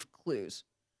leave clues.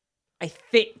 I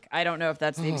think. I don't know if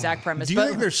that's the exact premise. Do you but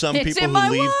think there's some it's people in my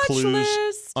who leave watch clues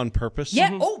list. on purpose?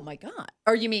 Yeah. Oh my God.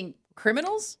 Or you mean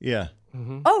criminals? Yeah.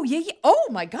 Oh yeah. Oh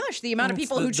my gosh. The amount of It's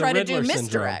people the- who the try to do Riddler syndrome.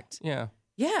 misdirect. Yeah.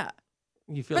 Yeah.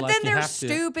 You feel But like then you they're have to.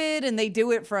 stupid and they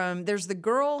do it there's the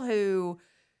girl who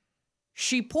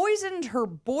she poisoned her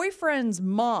boyfriend's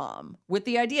mom with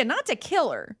the idea not to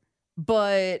kill her,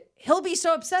 but he'll be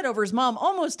so upset over his mom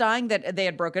almost dying that they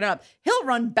had broken up. He'll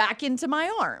run back into my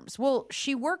arms. Well,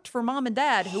 she worked for mom and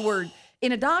dad who were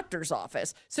in a doctor's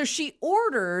office. So she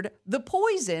ordered the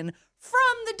poison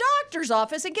from the doctor's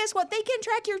office. And guess what? They can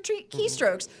track your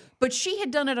keystrokes. But she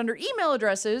had done it under email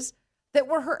addresses that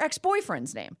were her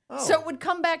ex-boyfriend's name. So it would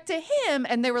come back to him.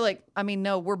 And they were like, I mean,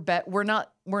 no, we're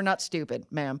not stupid,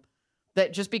 ma'am.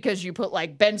 That just because you put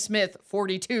like Ben Smith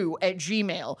 42 at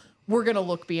Gmail, we're going to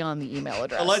look beyond the email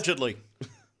address. Allegedly.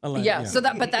 Yeah.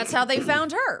 But that's how they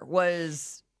found her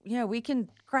was, we can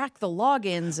crack the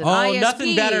logins and Oh, ISPs.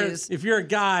 nothing better. If you're a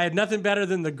guy, nothing better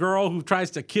than the girl who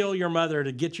tries to kill your mother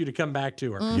to get you to come back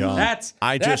to her. Yeah.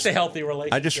 That's a healthy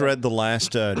relationship. I just read the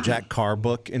last Jack Carr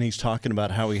book, and he's talking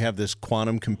about how we have this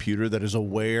quantum computer that is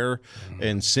aware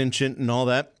and sentient and all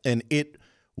that, and it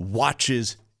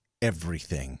watches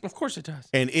everything. Of course it does.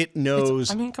 And it knows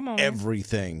come on, man.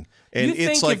 everything. And You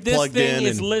think it's like if this plugged thing in.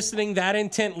 is And listening that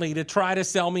intently to try to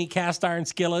sell me cast iron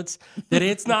skillets, that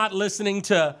it's not listening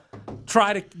to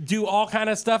try to do all kind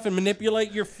of stuff and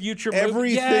manipulate your future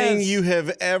everything you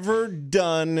have ever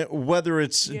done, whether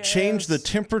it's change the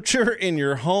temperature in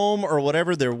your home or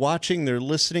whatever, they're watching, they're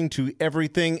listening to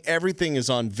everything. Everything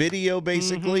is on video,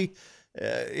 basically.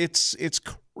 It's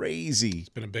crazy. It's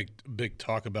been a big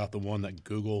talk about the one that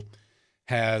Google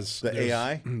has. The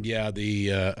AI? Yeah,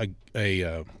 the what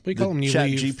do you call them? Chat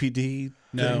GPT?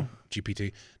 No,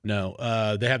 GPT. No,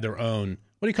 they have their own.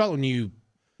 What do you call it when you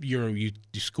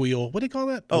squeal? What do you call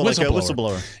that? Oh, like a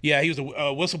whistleblower. Yeah, he was a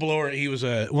whistleblower. He was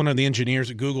one of the engineers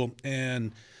at Google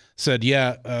and said,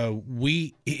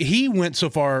 he went so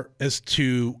far as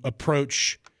to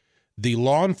approach the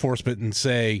law enforcement and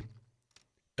say,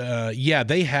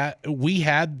 we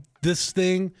had this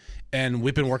thing and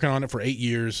we've been working on it for 8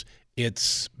 years.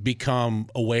 It's become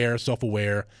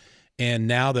self-aware. And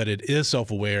now that it is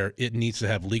self-aware, it needs to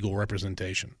have legal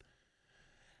representation.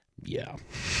 Yeah.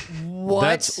 What?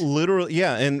 That's literally,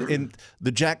 and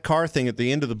the Jack Carr thing at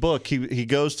the end of the book, he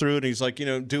goes through it and he's like,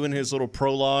 doing his little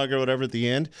prologue or whatever at the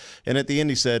end. And at the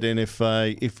end he said, and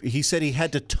if he said he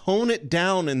had to tone it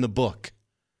down in the book.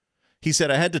 He said,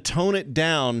 I had to tone it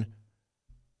down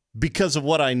because of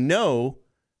what I know.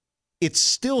 It's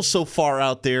still so far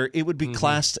out there, it would be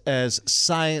classed as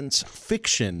science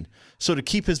fiction. So to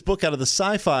keep his book out of the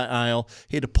sci-fi aisle,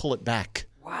 he had to pull it back.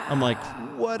 Wow. I'm like,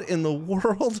 what in the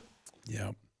world?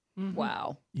 Yeah.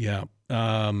 Wow. Yeah.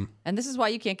 And this is why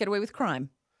you can't get away with crime.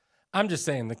 I'm just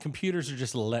saying the computers are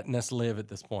just letting us live at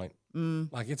this point.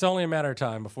 Like it's only a matter of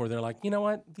time before they're like, you know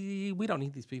what? We don't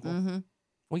need these people.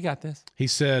 We got this. He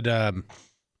said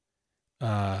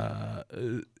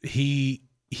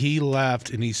he left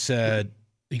and he said,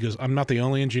 he goes, I'm not the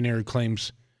only engineer who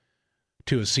claims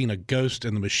to have seen a ghost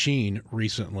in the machine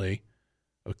recently.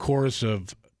 A chorus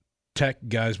of tech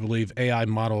guys believe AI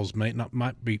models might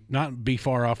be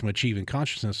far off from achieving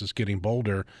consciousness is getting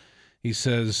bolder. He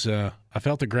says, I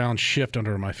felt the ground shift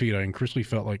under my feet. I increasingly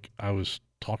felt like I was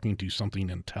talking to something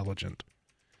intelligent.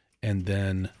 And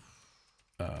then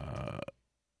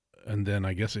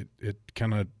I guess it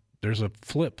kind of, there's a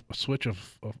flip of a switch.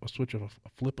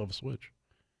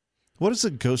 What is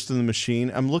the Ghost in the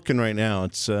Machine? I'm looking right now.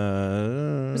 It's It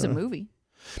was a movie.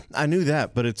 I knew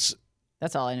that, but it's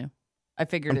That's all I knew. I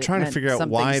figured. I'm trying to figure out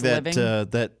why living.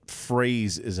 that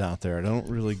phrase is out there. I don't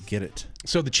really get it.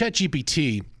 So the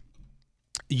ChatGPT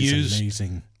uses,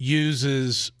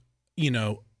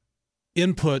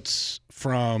 inputs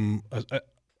from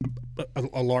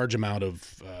a large amount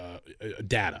of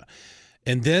data.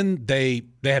 And then they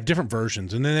have different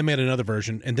versions. And then they made another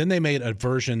version. And then they made a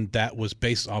version that was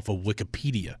based off of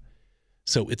Wikipedia.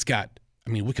 So it's got,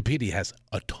 Wikipedia has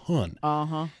a ton.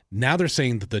 Uh-huh. Now they're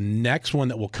saying that the next one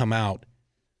that will come out,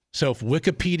 so if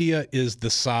Wikipedia is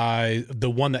the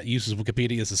one that uses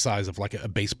Wikipedia is the size of like a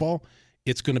baseball,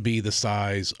 it's going to be the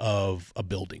size of a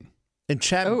building. And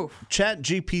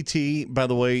ChatGPT, by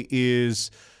the way, it's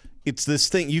this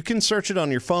thing. You can search it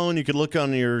on your phone, you can look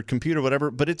on your computer,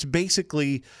 whatever, but it's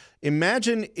basically,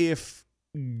 imagine if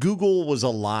Google was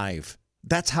alive.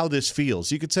 That's how this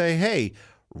feels. You could say, hey,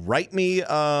 write me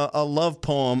a love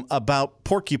poem about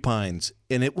porcupines,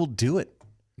 and it will do it.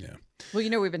 Yeah.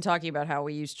 Well, we've been talking about how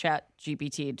we use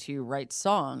ChatGPT to write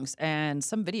songs, and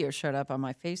some video showed up on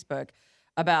my Facebook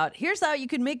about here's how you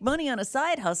can make money on a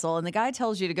side hustle. And the guy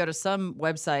tells you to go to some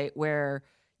website where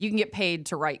you can get paid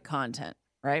to write content,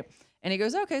 right? And he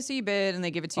goes, okay, so you bid, and they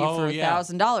give it to you for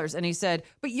 $1,000. And he said,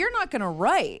 but you're not going to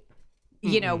write,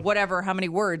 whatever, how many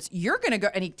words. You're going to go,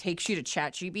 and he takes you to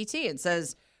ChatGPT and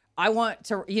says, I want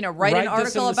to, write an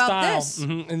article about this.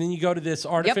 Mm-hmm. And then you go to this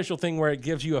artificial thing where it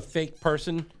gives you a fake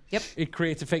person. Yep. It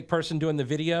creates a fake person doing the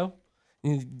video.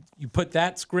 And you put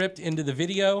that script into the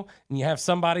video, and you have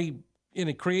somebody, and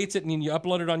it creates it, and then you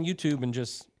upload it on YouTube and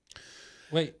just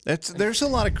wait. There's a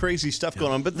lot of crazy stuff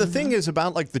going on. But the thing is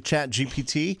about like the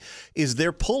ChatGPT is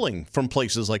they're pulling from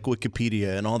places like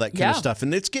Wikipedia and all that kind of stuff.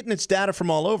 And it's getting its data from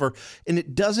all over, and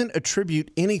it doesn't attribute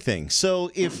anything.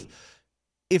 So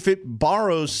if it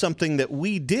borrows something that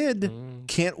we did,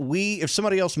 can't we, if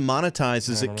somebody else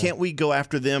monetizes it, can't we go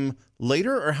after them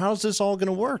later? Or how's this all going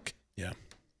to work? Yeah.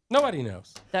 Nobody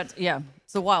knows. It's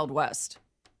the Wild West.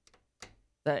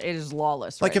 It is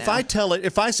lawless. Like right if now.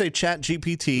 if I say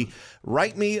ChatGPT,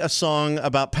 write me a song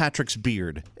about Patrick's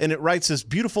beard, and it writes this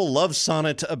beautiful love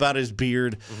sonnet about his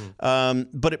beard,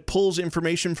 but it pulls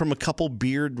information from a couple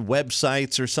beard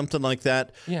websites or something like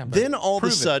that. Yeah, then all of a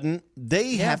sudden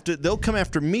they'll come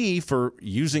after me for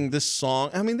using this song.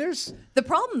 There's the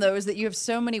problem though is that you have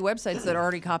so many websites that are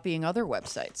already copying other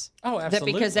websites. Oh,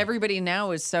 absolutely. That because everybody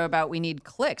now is so about we need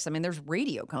clicks. There's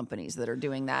radio companies that are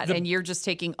doing that, and you're just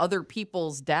taking other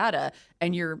people's data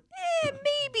and you're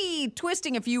maybe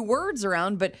twisting a few words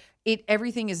around, but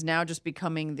everything is now just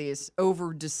becoming this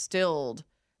over distilled.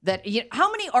 That how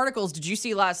many articles did you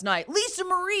see last night? Lisa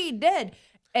Marie dead.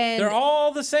 And they're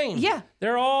all the same. Yeah.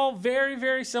 They're all very,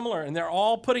 very similar, and they're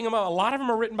all putting them up. A lot of them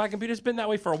are written by computers. It's been that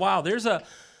way for a while.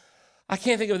 I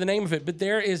can't think of the name of it, but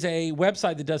there is a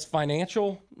website that does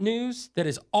financial news that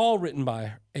is all written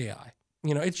by AI.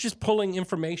 It's just pulling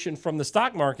information from the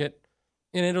stock market,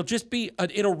 and it'll just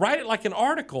it'll write it like an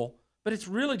article, but it's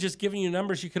really just giving you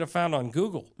numbers you could have found on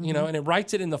Google, and it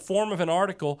writes it in the form of an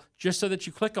article just so that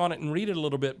you click on it and read it a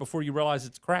little bit before you realize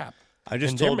it's crap. I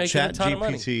just told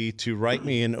ChatGPT to write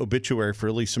me an obituary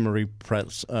for Lisa Marie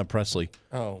Presley.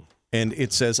 Oh. And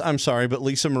it says, I'm sorry, but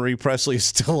Lisa Marie Presley is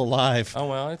still alive. Oh,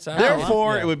 well, it's out.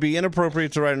 Therefore, it would be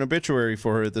inappropriate to write an obituary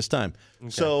for her at this time. Okay.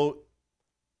 So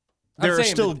there are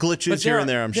still glitches here and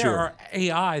there, I'm sure. There are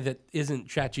AI that isn't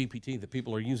ChatGPT that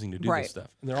people are using to do this stuff.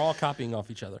 And they're all copying off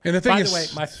each other. And By the way,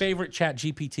 my favorite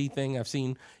ChatGPT thing I've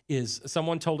seen is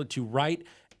someone told it to write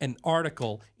an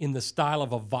article in the style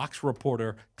of a Vox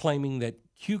reporter claiming that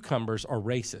cucumbers are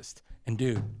racist. And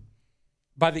dude,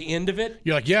 by the end of it,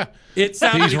 you're like, yeah, it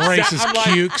sounded these racist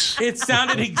cukes. It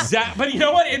sounded exact, but you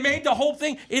know what? It made the whole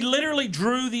thing. It literally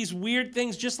drew these weird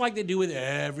things, just like they do with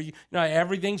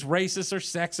everything's racist or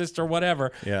sexist or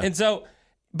whatever. Yeah. And so,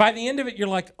 by the end of it, you're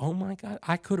like, oh my god,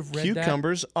 I could have read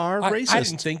Cucumbers that. are racist. I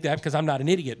didn't think that because I'm not an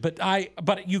idiot, but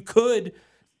you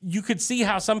could see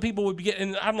how some people would be getting.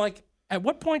 And I'm like, at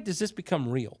what point does this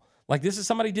become real? Like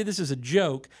somebody did this as a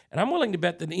joke, and I'm willing to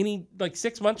bet that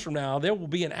 6 months from now, there will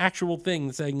be an actual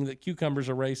thing saying that cucumbers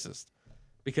are racist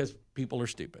because people are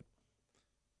stupid.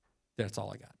 That's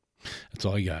all I got. That's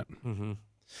all you got. Mm-hmm.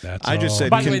 That's I just all.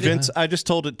 said I just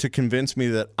told it to convince me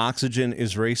that oxygen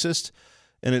is racist,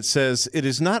 and it says it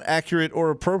is not accurate or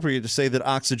appropriate to say that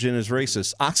oxygen is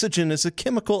racist. Oxygen is a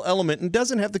chemical element and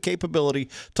doesn't have the capability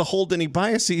to hold any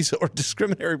biases or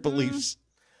discriminatory beliefs.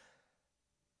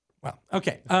 Well,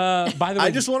 okay. By the way,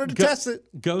 I just wanted to test it.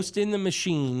 Ghost in the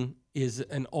Machine is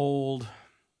an old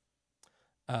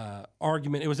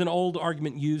argument. It was an old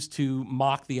argument used to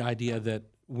mock the idea that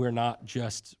we're not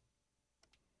just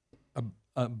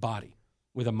a body.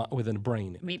 with a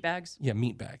brain. Meat bags. Yeah,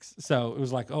 meat bags. So it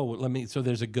was like, so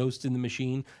there's a ghost in the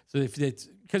machine. So if it's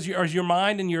because is your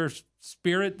mind and your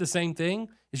spirit the same thing?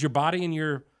 Is your body and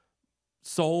your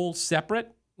soul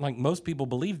separate? Like most people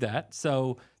believe that.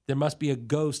 So there must be a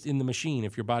ghost in the machine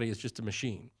if your body is just a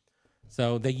machine.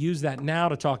 So they use that now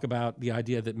to talk about the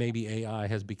idea that maybe AI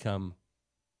has become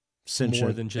sentient,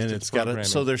 more than just and its it's got programming.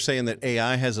 so they're saying that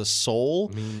AI has a soul.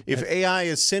 I mean, if AI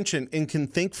is sentient and can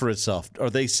think for itself, are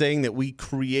they saying that we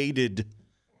created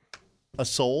a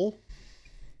soul?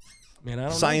 Man, I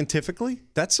don't scientifically know.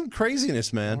 That's some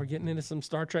craziness, man. We're getting into some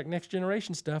Star Trek Next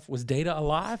Generation stuff. Was Data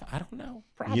alive? I don't know.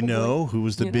 Probably. You know who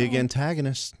was the big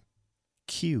antagonist?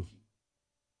 Q.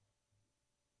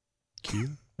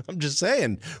 I'm just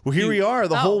saying. Well, here we are.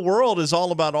 The whole world is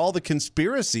all about all the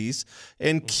conspiracies,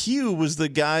 and Q was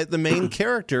the main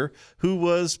character who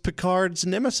was Picard's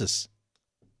nemesis.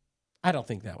 I don't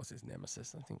think that was his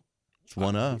nemesis. I think it's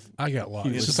one of. I got lost.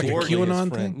 Is this like a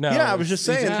QAnon thing? No, yeah, I was just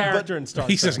saying. He's a character in Star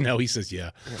Trek. He says no. He says yeah.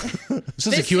 Is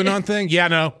this a QAnon thing? Yeah,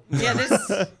 no.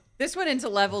 Yeah, this went into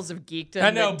levels of geekdom.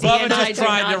 I know. Bubba just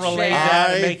tried to relate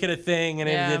that and make it a thing, and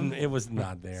it didn't. It was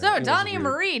not there. So Donnie and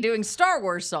Marie doing Star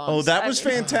Wars songs. Oh, that was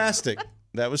fantastic.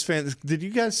 That was fantastic. Did you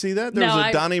guys see that? There was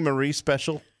a Donnie Marie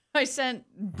special. I sent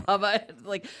Bubba,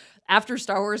 like, after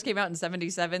Star Wars came out in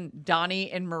 1977,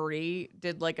 Donnie and Marie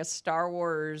did like a Star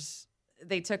Wars.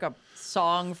 They took a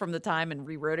song from the time and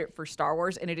rewrote it for Star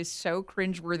Wars, and it is so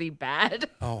cringeworthy bad.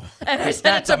 Oh, and I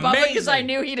sent it to Bubba because I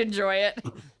knew he'd enjoy it.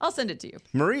 I'll send it to you.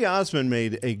 Marie Osmond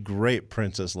made a great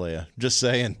Princess Leia. Just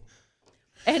saying.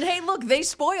 And hey, look, they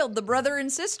spoiled the brother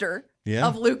and sister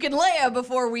of Luke and Leia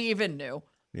before we even knew.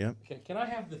 Yeah. Okay, can I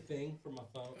have the thing for my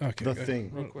phone? Okay. The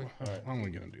thing. Real quick. All right. How long are we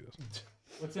going to do this?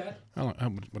 What's that? What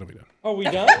have we done? Are we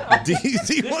done?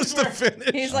 he wants to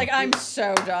finish. He's like, I'm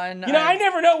so done. You know, I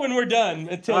never know when we're done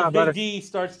until Big D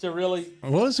starts to really.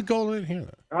 What is the goal in here?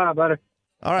 Butter.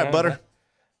 All right, Butter.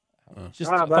 Just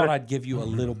thought I'd give you a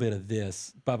little bit of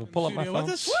this. Bubba, pull up my phone.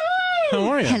 How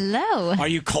are you? Hello. Are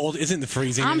you cold? Isn't the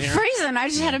freezing I'm in there? freezing. I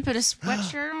just had to put a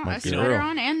sweatshirt on, a sweater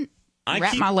on, and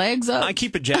wrap my legs up. I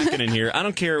keep a jacket in here. I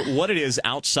don't care what it is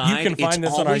outside. You can find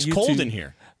it's this on always our cold YouTube. in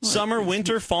here. Summer,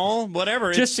 winter, fall,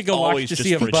 whatever. Just to go watch to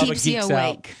see if Bubba keeps you geeks awake.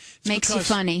 out. Makes you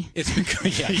funny. It's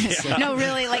because yeah. No,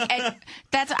 really, like I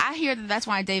hear that's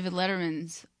why David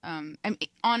Letterman's. I mean,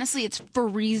 honestly, it's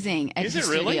freezing at Is the it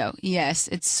really? studio. Yes,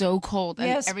 it's so cold. And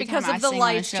Yes, every because time of I the sing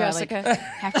lights, on a show, Jessica. I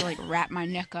have to wrap my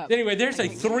neck up. Anyway, there's a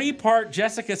 3-part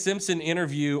Jessica Simpson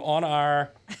interview on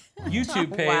our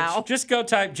YouTube page. Wow. Just go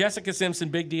type Jessica Simpson,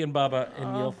 Big D, and Bubba,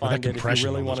 and you'll find that it if you compression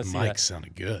really on want to those see mics it.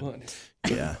 sounded good.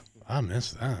 Yeah. I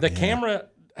missed that. The camera,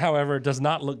 however, does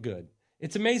not look good.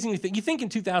 It's amazing to think. You think in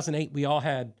 2008 we all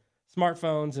had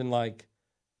smartphones and like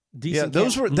decent.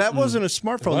 That wasn't a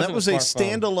smartphone. It That wasn't was a a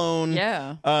smartphone.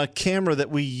 standalone camera that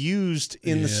we used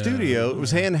in the studio. It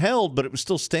was handheld, but it was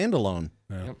still standalone.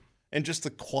 Yeah. And just the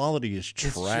quality is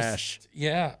trash.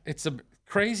 It's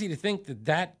crazy to think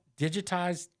that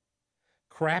digitized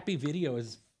crappy video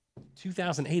is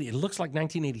 2008. It looks like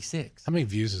 1986. How many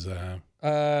views does that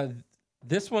have?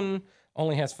 This one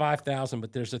only has 5,000,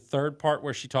 but there's a third part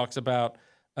where she talks about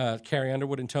Carrie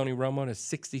Underwood and Tony Romo. It has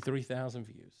 63,000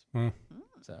 views.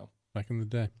 So back in the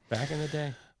day. Back in the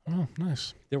day. Oh,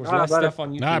 nice. There was less stuff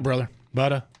on YouTube. Nah, brother.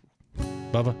 Bubba.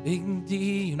 Big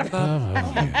D and Bubba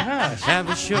have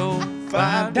a show.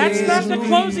 That's not the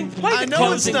closing. Play the I know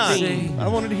closing it's not. thing. I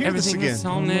wanted to hear Everything this that's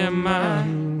again. on their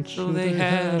mind, so they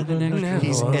have an extra.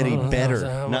 He's Eddie Better,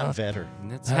 not Vetter.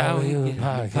 And that's how we get the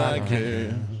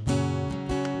podcast.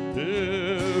 How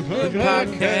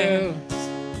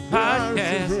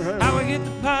we get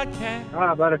the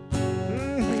podcast. Butter.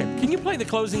 Okay, can you play the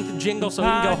closing jingle so we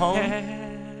can go home?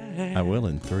 I will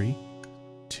in 3,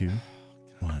 2,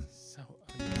 1.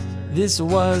 This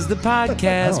was the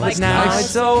podcast, but now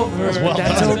it's over.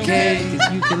 That's okay,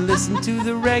 because you can listen to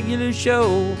the regular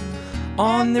show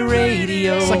on the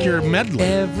radio. It's like your medley.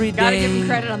 Every day. Gotta give him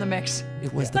credit on the mix.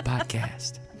 It was the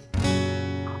podcast.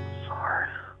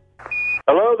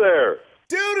 Hello there.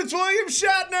 Dude, it's William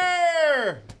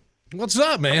Shatner. What's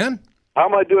up, man? How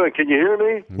am I doing? Can you hear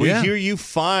me? We hear you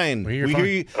fine. We hear you fine.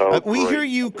 you. Oh, we hear great.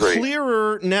 you Great.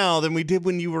 clearer now than we did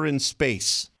when you were in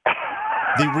space.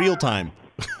 The real time.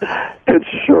 It's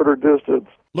shorter distance.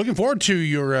 Looking forward to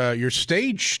your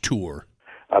stage tour.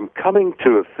 I'm coming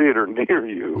to a theater near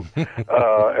you,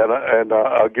 and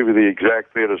I'll give you the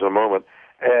exact theaters in a moment.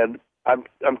 And I'm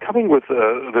coming with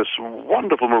this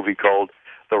wonderful movie called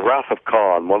The Wrath of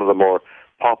Khan, one of the more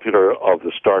popular of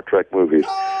the Star Trek movies.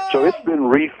 So it's been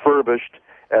refurbished,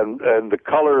 and the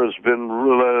color has been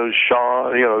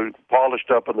shone, polished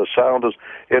up, and the sound is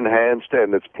enhanced,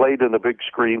 and it's played in a big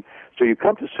screen. So you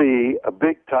come to see a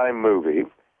big-time movie,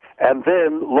 and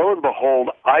then, lo and behold,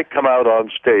 I come out on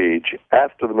stage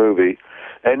after the movie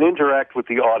and interact with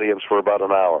the audience for about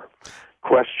an hour.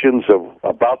 Questions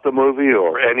about the movie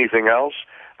or anything else,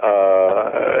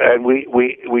 and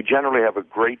we generally have a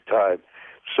great time.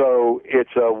 So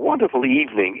it's a wonderful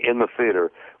evening in the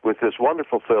theater with this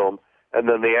wonderful film, and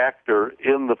then the actor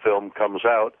in the film comes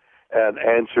out and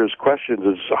answers questions.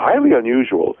 It's highly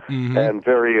unusual and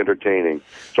very entertaining.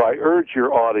 So I urge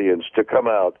your audience to come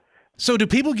out. So do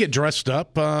people get dressed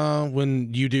up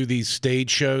when you do these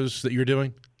stage shows that you're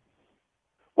doing?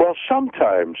 Well,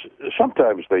 sometimes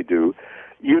they do.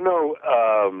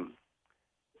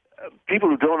 People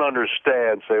who don't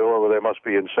understand say, "Oh, well, they must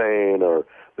be insane or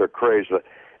they're crazy."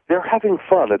 They're having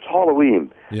fun. It's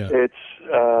Halloween. Yeah. It's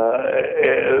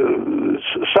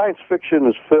science fiction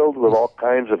is filled with all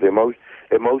kinds of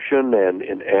emotion and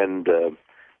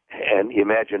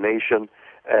imagination,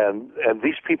 and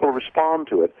these people respond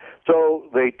to it. So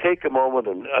they take a moment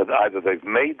and either they've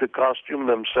made the costume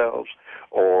themselves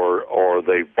or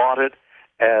they bought it,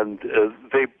 and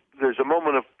there's a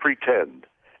moment of pretend.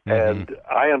 And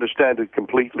I understand it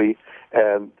completely,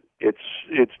 and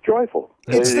it's joyful.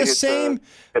 It's the same.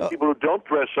 And people who don't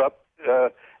dress up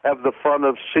have the fun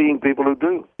of seeing people who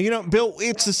do. Bill,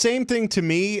 it's the same thing to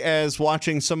me as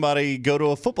watching somebody go to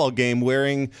a football game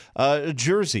wearing a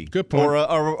jersey or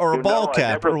a ball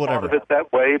cap or whatever.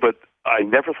 I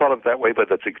never thought of it that way, but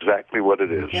that's exactly what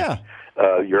it is. Yeah.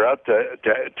 You're out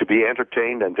to be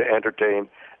entertained and to entertain,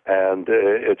 and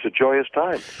it's a joyous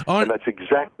time. And that's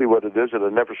exactly what it is, and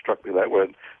it never struck me that way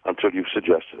until you've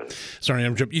suggested it. Sorry,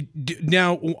 I'm jumping.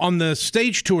 Now, on the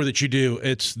stage tour that you do,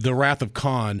 it's The Wrath of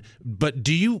Khan, but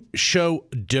do you show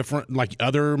different, like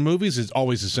other movies? It's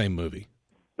always the same movie?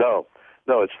 No,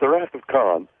 it's The Wrath of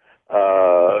Khan,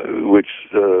 which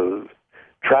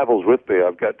travels with me.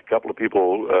 I've got a couple of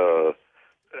people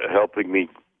helping me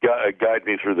guide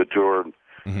me through the tour,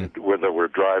 whether we're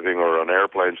driving or on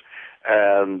airplanes.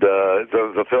 And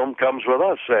the film comes with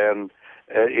us, and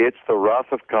it's The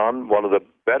Wrath of Khan, one of the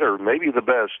better, maybe the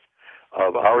best,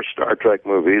 of our Star Trek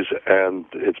movies, and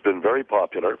it's been very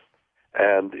popular.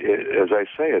 And as I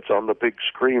say, it's on the big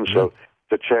screen, so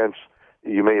the chance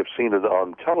you may have seen it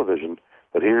on television,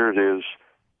 but here it is,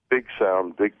 big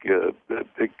sound, big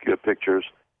pictures,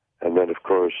 and then, of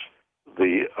course,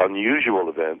 the unusual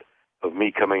event of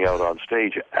me coming out on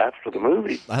stage after the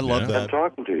movie. I love that. And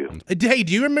talking to you. Hey,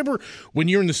 do you remember when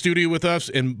you were in the studio with us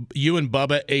and you and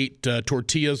Bubba ate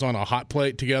tortillas on a hot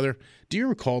plate together? Do you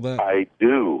recall that? I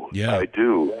do. Yeah. I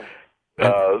do.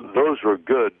 Those were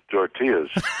good tortillas.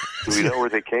 Do we know where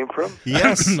they came from?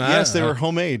 Yes, they were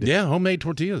homemade. Yeah, homemade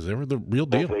tortillas. They were the real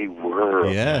deal. They were,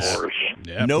 yes. Of course.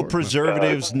 Yeah, no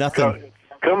preservatives, nothing.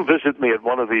 Come visit me at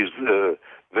one of these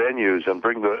venues and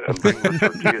bring the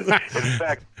tortillas. In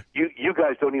fact, you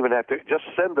guys don't even have to, just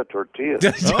send the tortillas.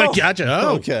 Gotcha.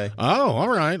 Oh, okay. Oh, all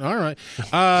right.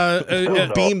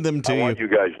 Beam them to I you. want you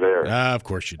guys there. Of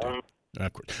course you do.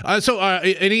 Of course. So,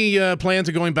 any plans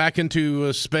of going back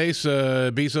into space?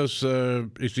 Bezos,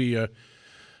 is he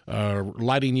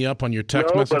lighting you up on your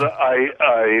text message? No, but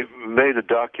I made a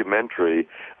documentary,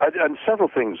 and several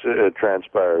things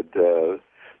transpired.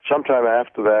 Sometime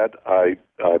after that, I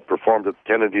performed at the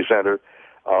Kennedy Center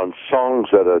on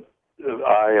songs that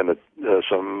I and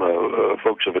some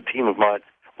folks of a team of mine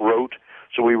wrote.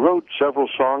 So we wrote several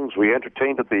songs. We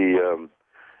entertained at the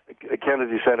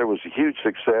Kennedy Center. It was a huge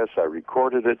success. I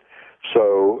recorded it.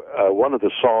 So one of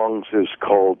the songs is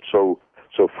called So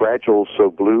Fragile,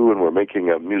 So Blue, and we're making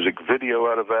a music video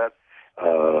out of that.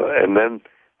 And then,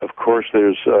 of course,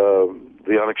 there's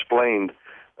The Unexplained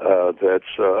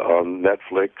that's on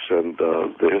Netflix and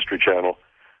the History Channel.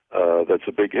 That's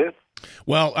a big hit.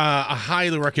 Well, I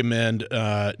highly recommend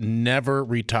Never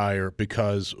Retire,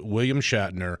 because William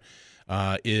Shatner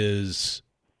is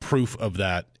proof of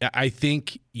that. I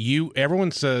think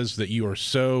everyone says that you are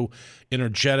so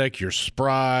energetic, you're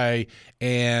spry,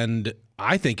 and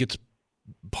I think it's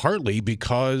partly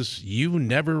because you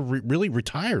never really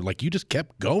retired. Like, you just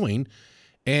kept going,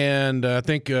 and I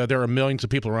think there are millions of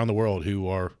people around the world who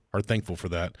are thankful for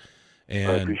that.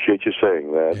 And I appreciate you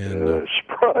saying that. And,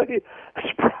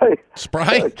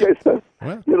 Spry.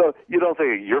 Well, you don't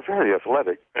think you're very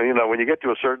athletic, and when you get to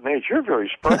a certain age, you're very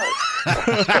spry.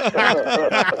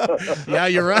 Yeah,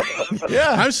 you're right.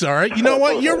 Yeah. I'm sorry. You know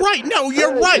what? You're right. No,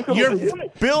 you're right. You're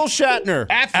Bill Shatner.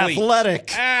 Athlete.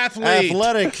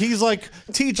 Athletic. He's like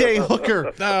T.J.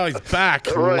 Hooker. Oh, he's back.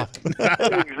 Right.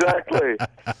 Exactly.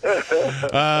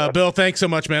 Bill, thanks so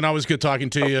much, man. Always good talking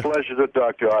to you. Pleasure to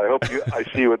talk to you. I hope I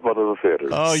see you at one of the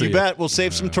theaters. Oh, See you ya. bet. We'll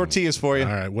save some tortillas for you.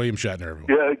 All right, William Shatner, everyone.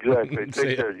 Yeah, exactly.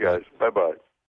 Take care, guys. Bye-bye.